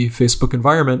in the Facebook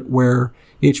environment where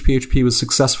HPHP was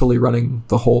successfully running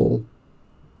the whole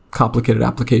complicated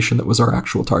application that was our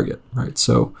actual target, right?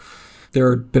 So there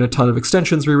had been a ton of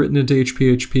extensions rewritten into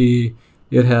HPHP.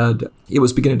 It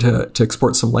was beginning to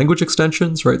export some language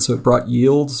extensions, right? So it brought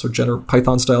yields or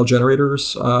Python-style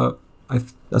generators.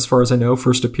 I as far as I know,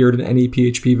 first appeared in any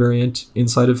PHP variant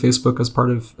inside of Facebook as part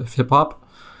of hip hop.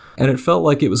 And it felt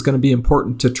like it was going to be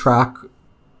important to track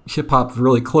hip hop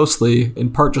really closely,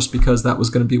 in part just because that was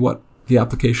going to be what the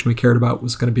application we cared about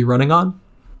was going to be running on.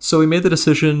 So we made the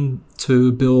decision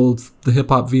to build the hip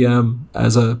hop VM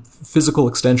as a physical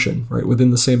extension, right, within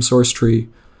the same source tree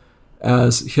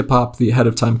as hip hop, the ahead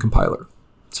of time compiler.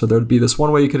 So there'd be this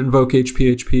one way you could invoke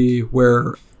HPHP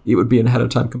where it would be an ahead of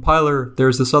time compiler.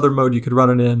 There's this other mode you could run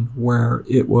it in where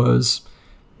it was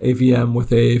a VM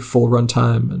with a full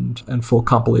runtime and full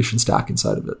compilation stack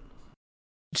inside of it.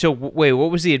 So wait,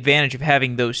 what was the advantage of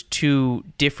having those two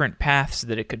different paths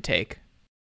that it could take?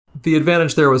 The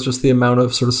advantage there was just the amount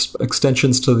of sort of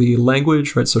extensions to the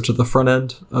language, right? So to the front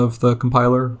end of the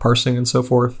compiler, parsing and so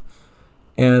forth,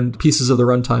 and pieces of the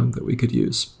runtime that we could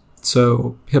use.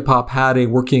 So hip hop had a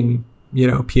working,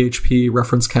 PHP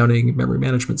reference counting memory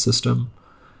management system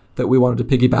that we wanted to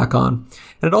piggyback on.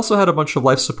 And it also had a bunch of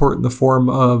life support in the form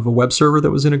of a web server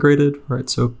that was integrated, right?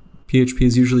 So PHP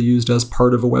is usually used as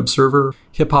part of a web server.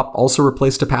 Hip hop also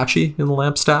replaced Apache in the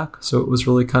LAMP stack. So it was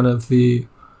really kind of the,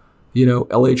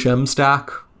 LHM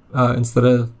stack instead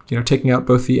of, taking out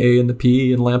both the A and the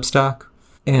P in LAMP stack.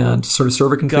 And sort of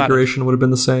server configuration would have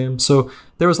been the same. So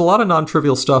there was a lot of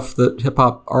non-trivial stuff that hip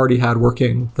hop already had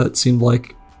working that seemed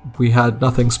like we had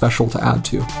nothing special to add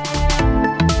to.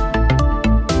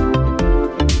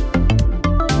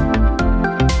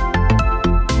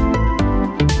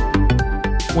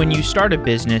 When you start a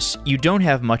business, you don't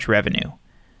have much revenue.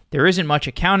 There isn't much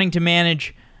accounting to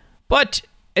manage, but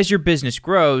as your business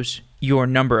grows, your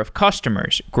number of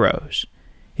customers grows.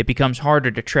 It becomes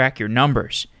harder to track your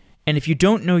numbers. And if you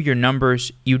don't know your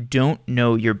numbers, you don't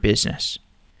know your business.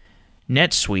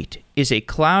 NetSuite is a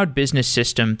cloud business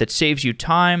system that saves you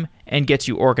time and gets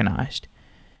you organized.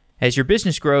 As your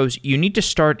business grows, you need to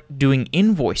start doing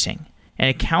invoicing and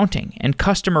accounting and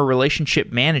customer relationship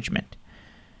management.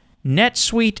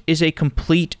 NetSuite is a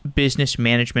complete business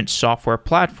management software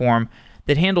platform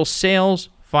that handles sales,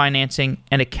 financing,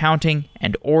 and accounting,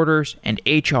 and orders, and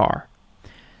HR.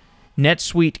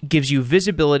 NetSuite gives you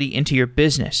visibility into your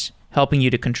business, helping you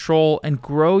to control and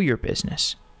grow your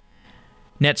business.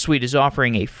 NetSuite is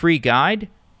offering a free guide,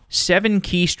 7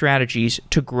 key strategies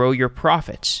to grow your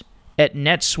profits, at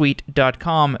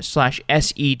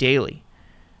netsuite.com/sedaily.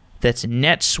 That's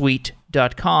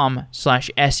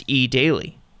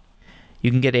netsuite.com/sedaily.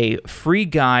 You can get a free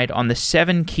guide on the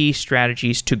 7 key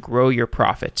strategies to grow your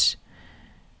profits.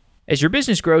 As your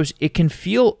business grows, it can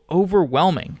feel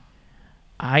overwhelming.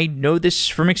 I know this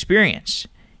from experience.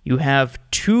 You have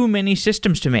too many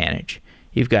systems to manage.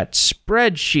 You've got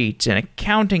spreadsheets and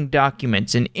accounting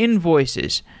documents and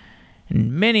invoices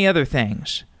and many other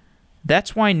things.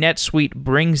 That's why NetSuite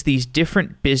brings these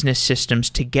different business systems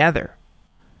together.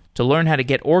 To learn how to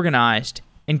get organized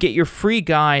and get your free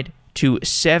guide to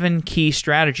 7 key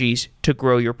strategies to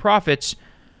grow your profits,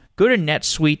 go to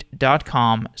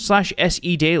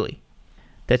netsuite.com/sedaily.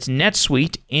 That's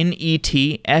NetSuite,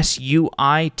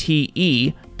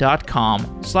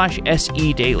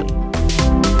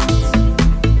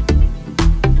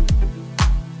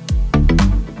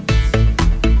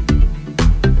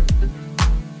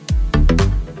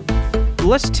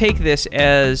 Let's take this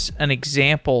as an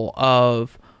example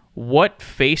of what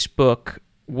Facebook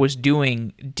was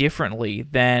doing differently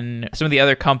than some of the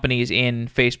other companies in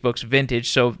Facebook's vintage.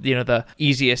 So, the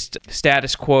easiest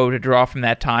status quo to draw from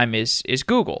that time is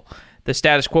Google. The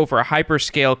status quo for a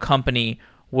hyperscale company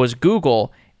was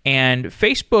Google, and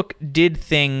Facebook did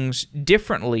things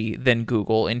differently than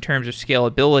Google in terms of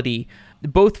scalability,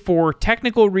 both for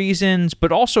technical reasons,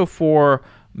 but also for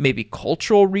maybe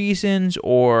cultural reasons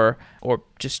or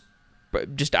just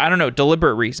I don't know,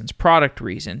 deliberate reasons, product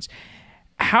reasons.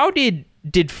 How did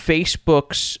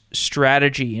Facebook's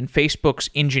strategy and Facebook's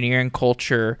engineering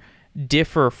culture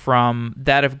differ from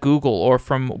that of Google or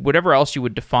from whatever else you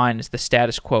would define as the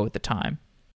status quo at the time?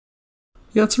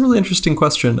 Yeah, it's a really interesting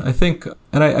question. I think,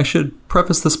 and I should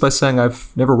preface this by saying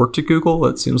I've never worked at Google.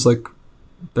 It seems like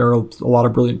there are a lot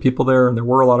of brilliant people there, and there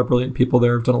were a lot of brilliant people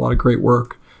there who've done a lot of great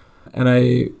work. And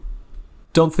I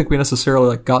don't think we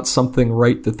necessarily got something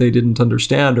right that they didn't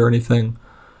understand or anything.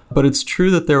 But it's true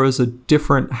that there was a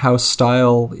different house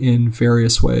style in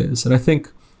various ways. And I think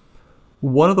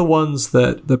one of the ones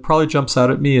that probably jumps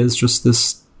out at me is just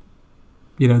this,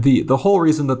 the whole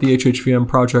reason that the HHVM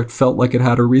project felt like it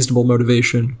had a reasonable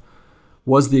motivation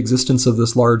was the existence of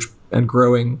this large and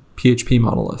growing PHP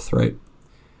monolith, right?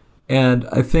 And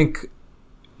I think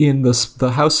in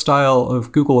the house style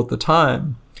of Google at the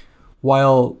time,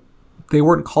 while they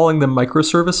weren't calling them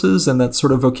microservices, and that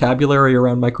sort of vocabulary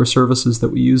around microservices that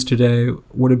we use today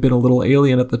would have been a little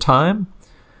alien at the time.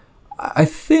 I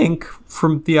think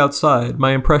from the outside,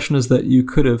 my impression is that you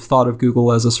could have thought of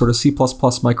Google as a sort of C++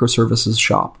 microservices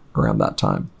shop around that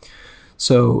time.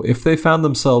 So if they found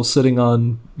themselves sitting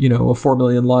on, a 4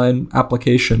 million line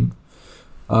application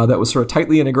that was sort of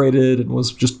tightly integrated and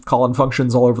was just calling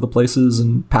functions all over the places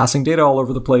and passing data all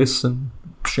over the place and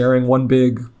sharing one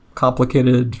big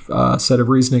complicated set of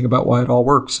reasoning about why it all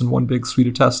works and one big suite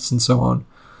of tests and so on,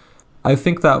 I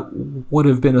think that would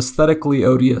have been aesthetically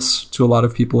odious to a lot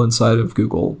of people inside of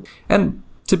Google. And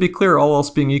to be clear, all else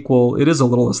being equal, it is a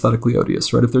little aesthetically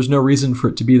odious, right? If there's no reason for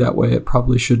it to be that way, it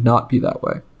probably should not be that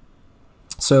way.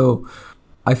 So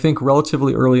I think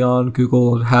relatively early on,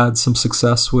 Google had some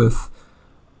success with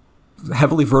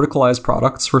heavily verticalized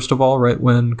products, first of all, right?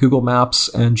 When Google Maps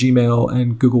and Gmail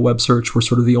and Google Web Search were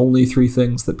sort of the only three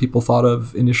things that people thought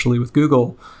of initially with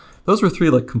Google, those were three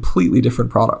like completely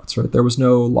different products, right? There was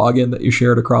no login that you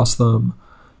shared across them.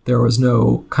 There was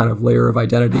no kind of layer of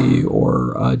identity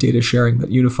or data sharing that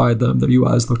unified them. The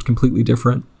UIs looked completely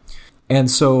different.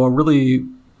 And so a really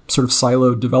sort of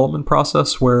siloed development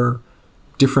process where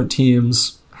different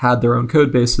teams had their own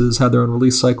code bases, had their own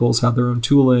release cycles, had their own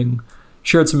tooling,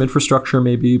 shared some infrastructure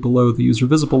maybe below the user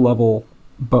visible level,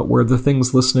 but where the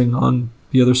things listening on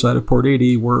the other side of port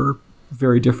 80 were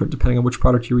very different depending on which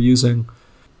product you were using,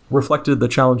 reflected the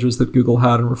challenges that Google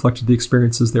had and reflected the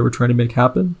experiences they were trying to make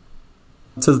happen.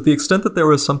 To the extent that there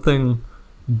was something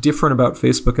different about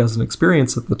Facebook as an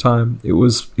experience at the time, it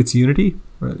was its unity,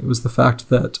 right? It was the fact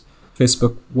that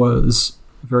Facebook was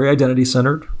very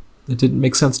identity-centered. It didn't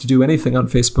make sense to do anything on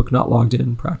Facebook not logged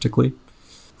in, practically.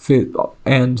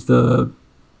 And the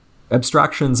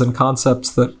abstractions and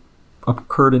concepts that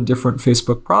occurred in different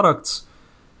Facebook products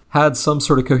had some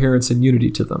sort of coherence and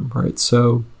unity to them, right?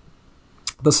 So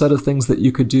the set of things that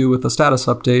you could do with a status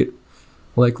update,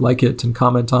 like it and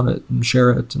comment on it and share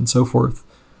it and so forth,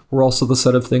 were also the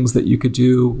set of things that you could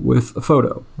do with a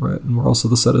photo, right? And were also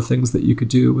the set of things that you could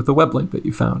do with a web link that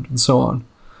you found and so on.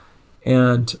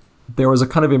 And there was a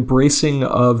kind of embracing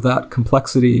of that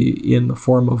complexity in the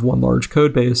form of one large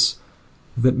code base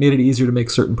that made it easier to make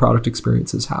certain product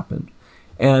experiences happen.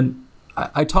 And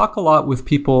I talk a lot with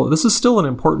people. This is still an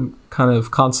important kind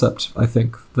of concept, I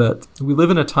think, that we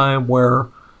live in a time where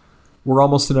we're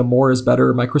almost in a more is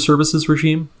better microservices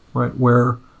regime, right?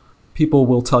 Where people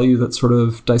will tell you that sort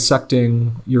of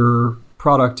dissecting your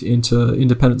product into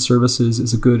independent services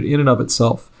is a good in and of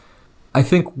itself. I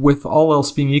think with all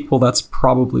else being equal, that's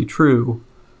probably true,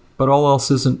 but all else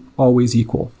isn't always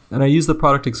equal. And I use the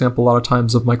product example a lot of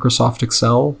times of Microsoft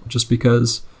Excel, just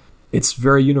because it's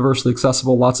very universally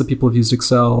accessible. Lots of people have used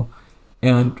Excel,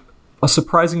 and a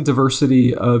surprising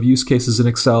diversity of use cases in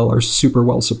Excel are super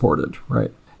well supported,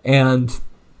 right? And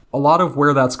a lot of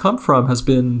where that's come from has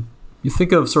been, you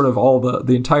think of sort of all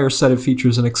the entire set of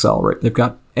features in Excel, right? They've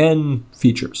got N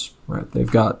features, right?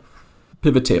 They've got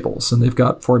pivot tables, and they've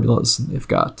got formulas, and they've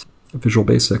got Visual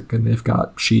Basic, and they've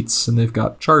got sheets, and they've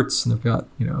got charts, and they've got,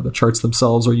 the charts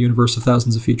themselves are a universe of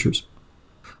thousands of features.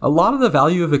 A lot of the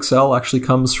value of Excel actually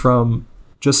comes from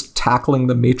just tackling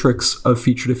the matrix of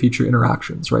feature-to-feature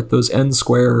interactions, right? Those N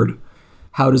squared,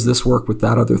 how does this work with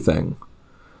that other thing?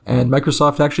 And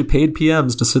Microsoft actually paid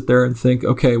PMs to sit there and think,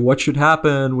 okay, what should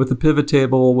happen with the pivot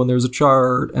table when there's a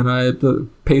chart, and I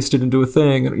paste it into a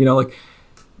thing, and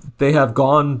they have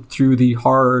gone through the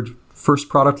hard first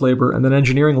product labor and then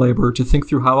engineering labor to think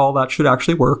through how all that should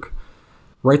actually work,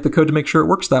 write the code to make sure it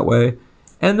works that way,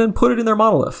 and then put it in their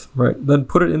monolith, right? Then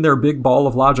put it in their big ball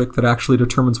of logic that actually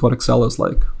determines what Excel is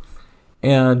like.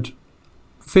 And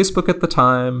Facebook at the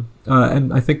time,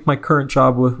 and I think my current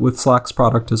job with Slack's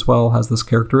product as well has this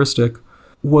characteristic,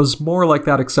 was more like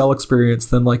that Excel experience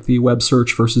than like the web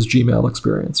search versus Gmail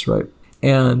experience, right?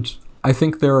 And I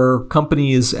think there are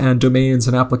companies and domains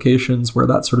and applications where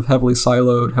that sort of heavily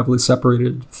siloed, heavily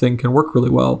separated thing can work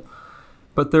really well.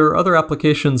 But there are other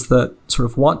applications that sort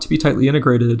of want to be tightly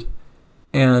integrated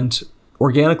and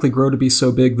organically grow to be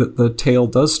so big that the tail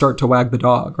does start to wag the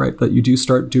dog, right? That you do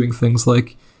start doing things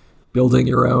like building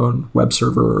your own web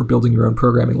server or building your own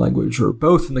programming language, or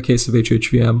both in the case of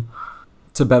HHVM,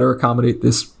 to better accommodate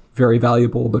this very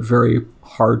valuable but very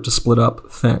hard to split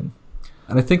up thing.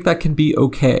 And I think that can be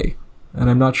okay. And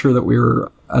I'm not sure that we're,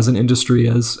 as an industry,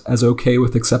 as okay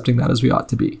with accepting that as we ought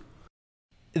to be.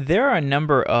 There are a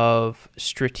number of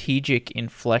strategic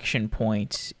inflection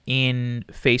points in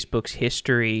Facebook's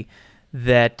history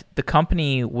that the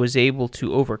company was able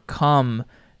to overcome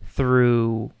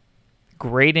through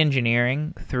great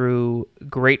engineering, through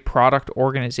great product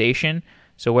organization.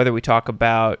 So whether we talk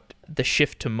about the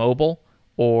shift to mobile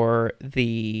or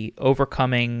the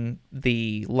overcoming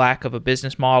the lack of a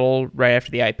business model right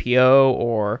after the IPO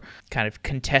or kind of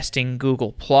contesting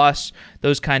Google Plus,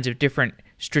 those kinds of different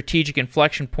strategic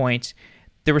inflection points,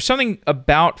 there was something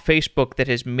about Facebook that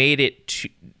has made it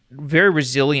very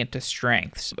resilient to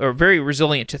strengths or very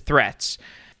resilient to threats.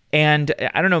 And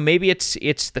I don't know, maybe it's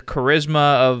the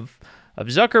charisma of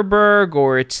Zuckerberg,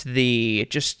 or it's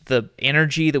just the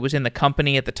energy that was in the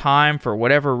company at the time for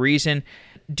whatever reason.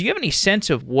 Do you have any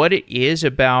sense of what it is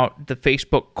about the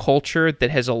Facebook culture that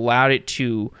has allowed it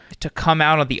to come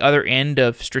out on the other end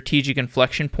of strategic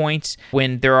inflection points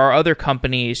when there are other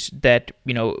companies that,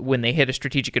 when they hit a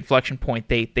strategic inflection point,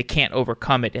 they can't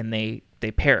overcome it and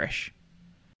they perish?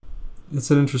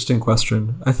 It's an interesting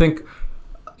question. I think,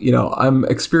 I'm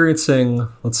experiencing,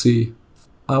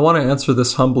 I want to answer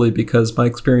this humbly because my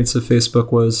experience of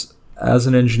Facebook was as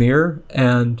an engineer,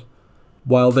 and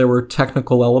while there were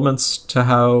technical elements to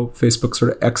how Facebook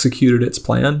sort of executed its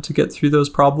plan to get through those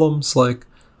problems, like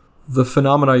the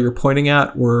phenomena you're pointing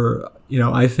at were,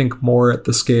 I think more at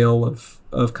the scale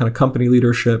of kind of company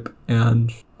leadership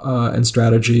and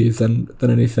strategy than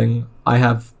anything I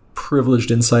have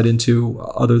privileged insight into,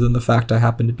 other than the fact I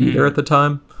happened to be there at the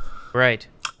time. Right.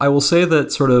 I will say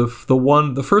that sort of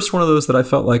the first one of those that I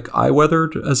felt like I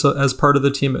weathered as part of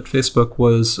the team at Facebook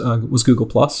was Google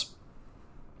Plus.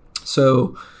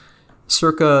 So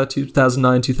circa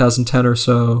 2009, 2010 or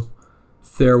so,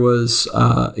 there was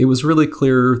it was really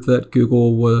clear that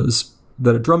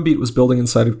that a drumbeat was building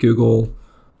inside of Google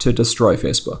to destroy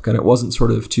Facebook. And it wasn't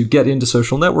sort of to get into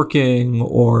social networking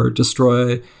or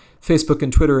destroy Facebook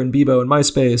and Twitter and Bebo and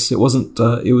MySpace. It wasn't,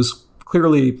 it was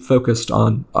clearly focused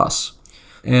on us.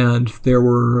 And there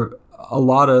were a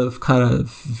lot of kind of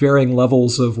varying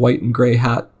levels of white and gray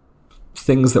hat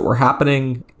things that were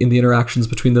happening in the interactions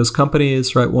between those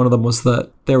companies, right? One of them was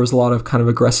that there was a lot of kind of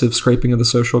aggressive scraping of the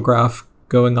social graph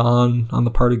going on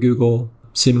the part of Google,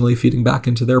 seemingly feeding back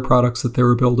into their products that they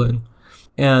were building.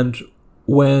 And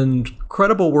when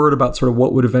credible word about sort of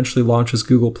what would eventually launch as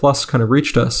Google Plus kind of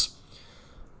reached us,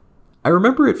 I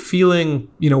remember it feeling,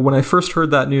 when I first heard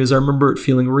that news, I remember it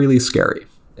feeling really scary.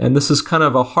 And this is kind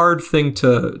of a hard thing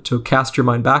to cast your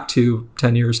mind back to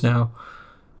 10 years now.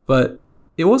 But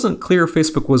it wasn't clear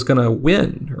Facebook was going to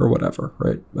win or whatever,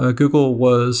 right? Google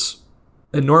was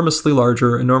enormously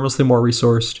larger, enormously more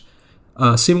resourced,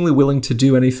 seemingly willing to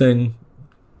do anything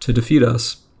to defeat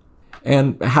us,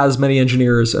 and has many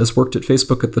engineers as worked at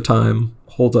Facebook at the time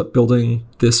hold up building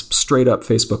this straight up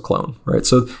Facebook clone, right?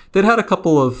 So they'd had a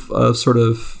couple of sort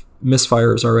of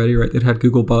misfires already, right? They'd had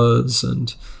Google Buzz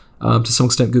and to some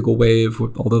extent Google Wave,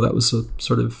 although that was a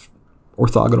sort of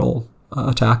orthogonal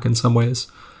attack in some ways.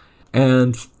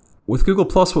 And with Google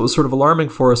Plus, what was sort of alarming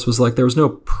for us was like there was no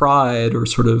pride or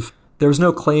there was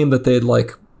no claim that they'd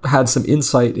like had some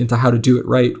insight into how to do it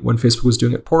right when Facebook was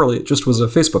doing it poorly. It just was a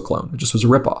Facebook clone. It just was a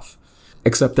ripoff,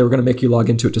 except they were going to make you log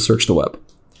into it to search the web.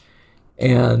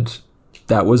 And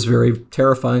that was very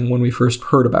terrifying when we first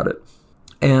heard about it.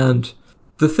 And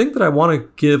the thing that I want to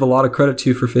give a lot of credit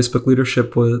to for Facebook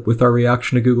leadership with our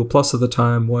reaction to Google Plus at the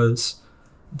time was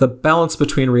the balance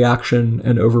between reaction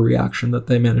and overreaction that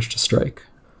they managed to strike.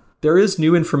 There is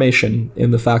new information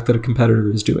in the fact that a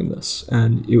competitor is doing this,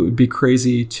 and it would be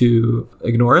crazy to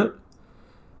ignore it.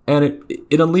 And it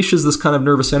unleashes this kind of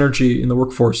nervous energy in the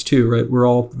workforce too, right? We're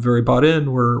all very bought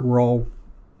in. We're all,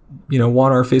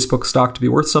 want our Facebook stock to be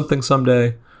worth something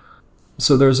someday.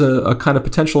 So there's a kind of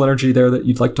potential energy there that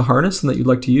you'd like to harness and that you'd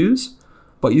like to use,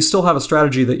 but you still have a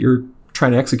strategy that you're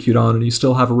trying to execute on, and you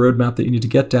still have a roadmap that you need to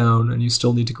get down, and you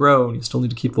still need to grow, and you still need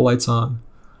to keep the lights on.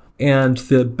 And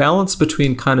the balance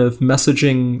between kind of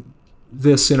messaging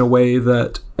this in a way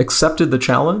that accepted the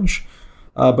challenge,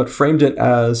 but framed it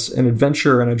as an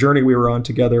adventure and a journey we were on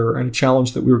together and a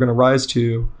challenge that we were going to rise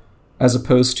to, as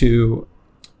opposed to,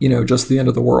 just the end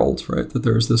of the world, right? That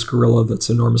there's this gorilla that's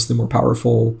enormously more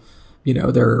powerful.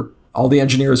 All the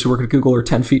engineers who work at Google are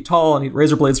 10 feet tall and eat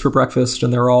razor blades for breakfast,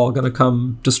 and they're all going to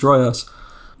come destroy us.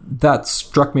 That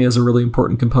struck me as a really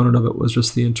important component of it, was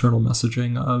just the internal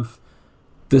messaging of,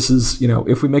 this is,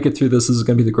 if we make it through this is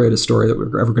going to be the greatest story that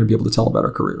we're ever going to be able to tell about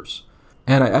our careers.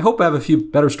 And I hope I have a few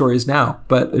better stories now,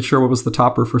 but it sure was the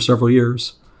topper for several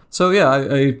years. So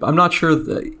yeah, I'm not sure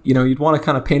that, you'd want to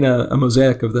kind of paint a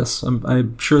mosaic of this.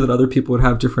 I'm sure that other people would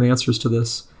have different answers to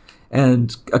this.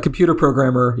 And a computer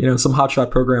programmer, some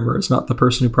hotshot programmer is not the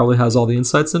person who probably has all the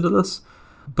insights into this.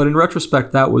 But in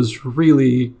retrospect, that was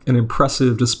really an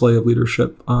impressive display of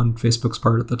leadership on Facebook's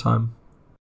part at the time.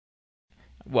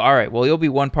 Well, all right. Well, you'll be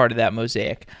one part of that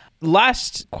mosaic.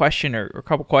 Last question or a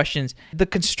couple questions. The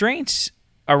constraints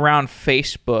around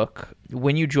Facebook,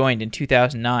 when you joined in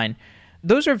 2009,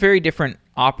 those are very different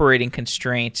operating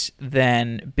constraints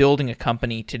than building a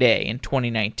company today in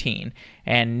 2019.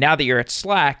 And now that you're at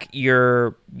Slack,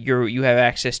 you have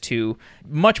access to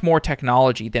much more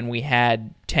technology than we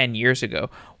had 10 years ago.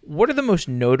 What are the most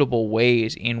notable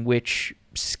ways in which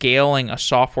scaling a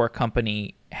software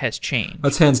company has changed?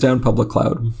 That's hands down public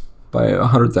cloud by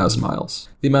 100,000 miles.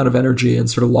 The amount of energy and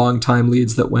sort of long time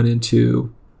leads that went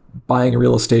into buying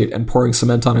real estate and pouring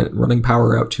cement on it and running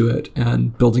power out to it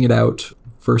and building it out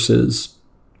versus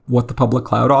what the public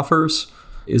cloud offers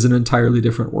is an entirely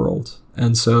different world.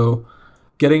 And so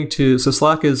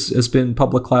Slack has been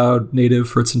public cloud native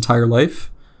for its entire life.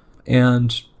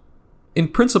 And in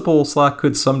principle, Slack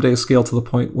could someday scale to the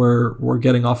point where we're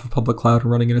getting off of public cloud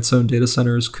and running in its own data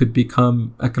centers could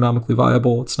become economically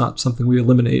viable. It's not something we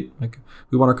eliminate. Like,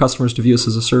 we want our customers to view us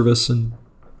as a service, and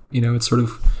it's sort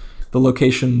of the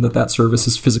location that service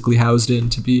is physically housed in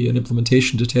to be an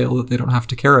implementation detail that they don't have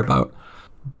to care about.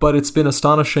 But it's been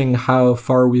astonishing how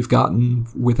far we've gotten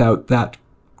without that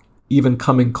even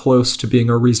coming close to being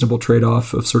a reasonable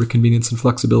trade-off of sort of convenience and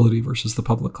flexibility versus the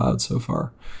public cloud so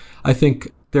far. I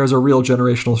think there's a real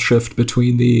generational shift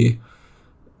between the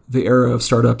era of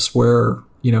startups where,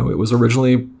 it was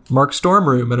originally Mark's dorm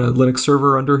room and a Linux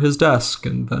server under his desk,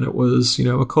 and then it was,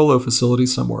 a colo facility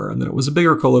somewhere, and then it was a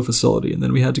bigger colo facility, and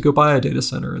then we had to go buy a data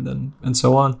center, and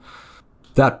so on.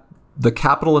 That the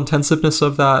capital intensiveness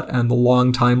of that and the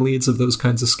long time leads of those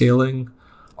kinds of scaling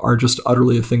are just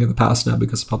utterly a thing of the past now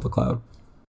because of public cloud.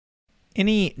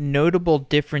 Any notable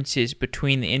differences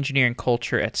between the engineering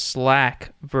culture at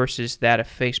Slack versus that of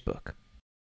Facebook?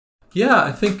 Yeah,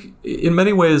 I think in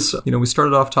many ways, we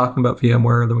started off talking about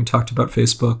VMware, then we talked about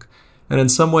Facebook. And in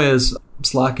some ways,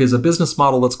 Slack is a business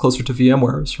model that's closer to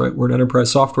VMware's, right? We're an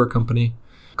enterprise software company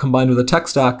combined with a tech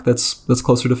stack that's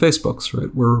closer to Facebook's,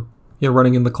 right? We're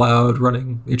running in the cloud,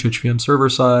 running HHVM server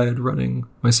side, running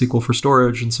MySQL for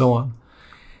storage, and so on.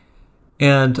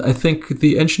 And I think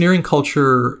the engineering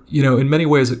culture, in many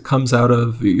ways it comes out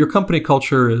of your company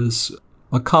culture is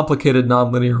a complicated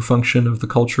nonlinear function of the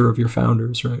culture of your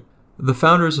founders, right? The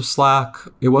founders of Slack,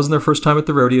 it wasn't their first time at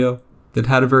the rodeo. They'd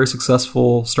had a very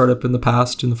successful startup in the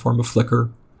past in the form of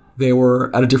Flickr. They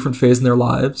were at a different phase in their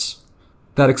lives.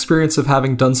 That experience of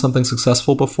having done something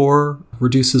successful before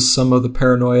reduces some of the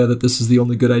paranoia that this is the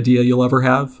only good idea you'll ever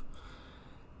have.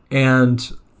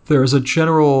 And there's a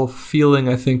general feeling,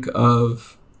 I think,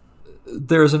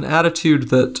 there's an attitude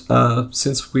that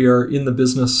since we are in the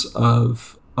business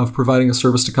of providing a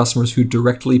service to customers who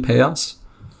directly pay us,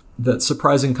 that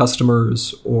surprising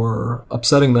customers or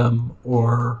upsetting them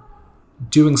or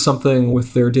doing something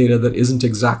with their data that isn't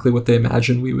exactly what they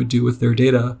imagine we would do with their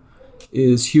data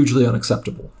is hugely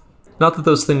unacceptable. Not that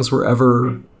those things were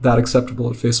ever that acceptable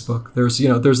at Facebook.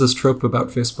 There's this trope about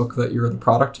Facebook that you're the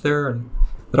product there, and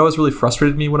that always really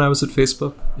frustrated me when I was at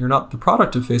Facebook. You're not the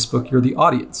product of Facebook, you're the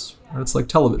audience. Right? It's like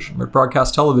television. Right?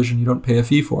 Broadcast television, you don't pay a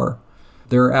fee for.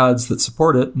 There are ads that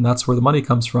support it, and that's where the money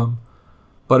comes from.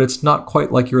 But it's not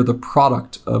quite like you're the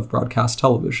product of broadcast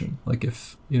television. Like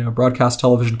if, broadcast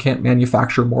television can't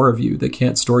manufacture more of you, they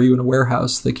can't store you in a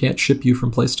warehouse, they can't ship you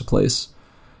from place to place,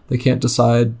 they can't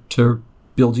decide to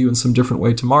build you in some different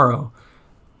way tomorrow.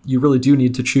 You really do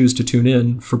need to choose to tune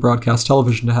in for broadcast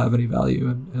television to have any value,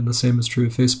 and the same is true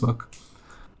of Facebook.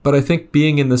 But I think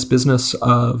being in this business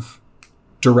of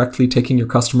directly taking your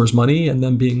customers' money and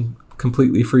then being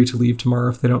completely free to leave tomorrow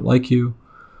if they don't like you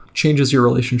changes your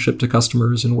relationship to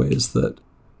customers in ways that,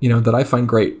 that I find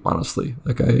great, honestly.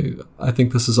 Like I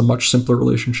think this is a much simpler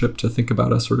relationship to think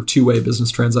about a sort of two-way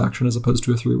business transaction as opposed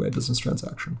to a three-way business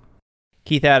transaction.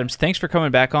 Keith Adams, thanks for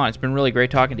coming back on. It's been really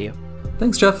great talking to you.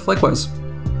 Thanks, Jeff. Likewise.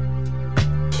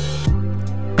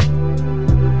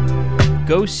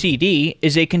 GoCD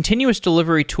is a continuous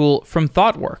delivery tool from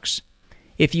ThoughtWorks.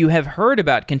 If you have heard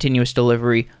about continuous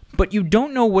delivery, but you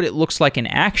don't know what it looks like in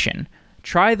action,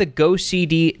 try the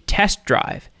GoCD test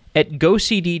drive at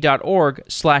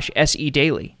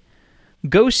gocd.org/sedaily.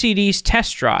 GoCD's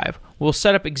test drive will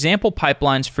set up example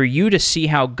pipelines for you to see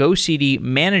how GoCD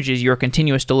manages your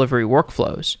continuous delivery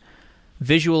workflows,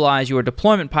 visualize your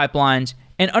deployment pipelines,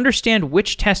 and understand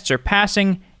which tests are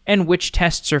passing and which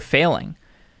tests are failing.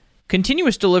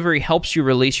 Continuous delivery helps you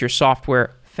release your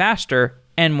software faster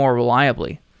and more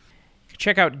reliably.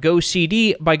 Check out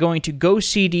GoCD by going to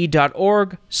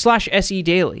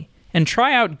gocd.org/sedaily and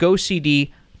try out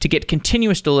GoCD to get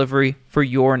continuous delivery for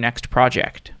your next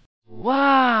project.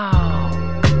 Wow!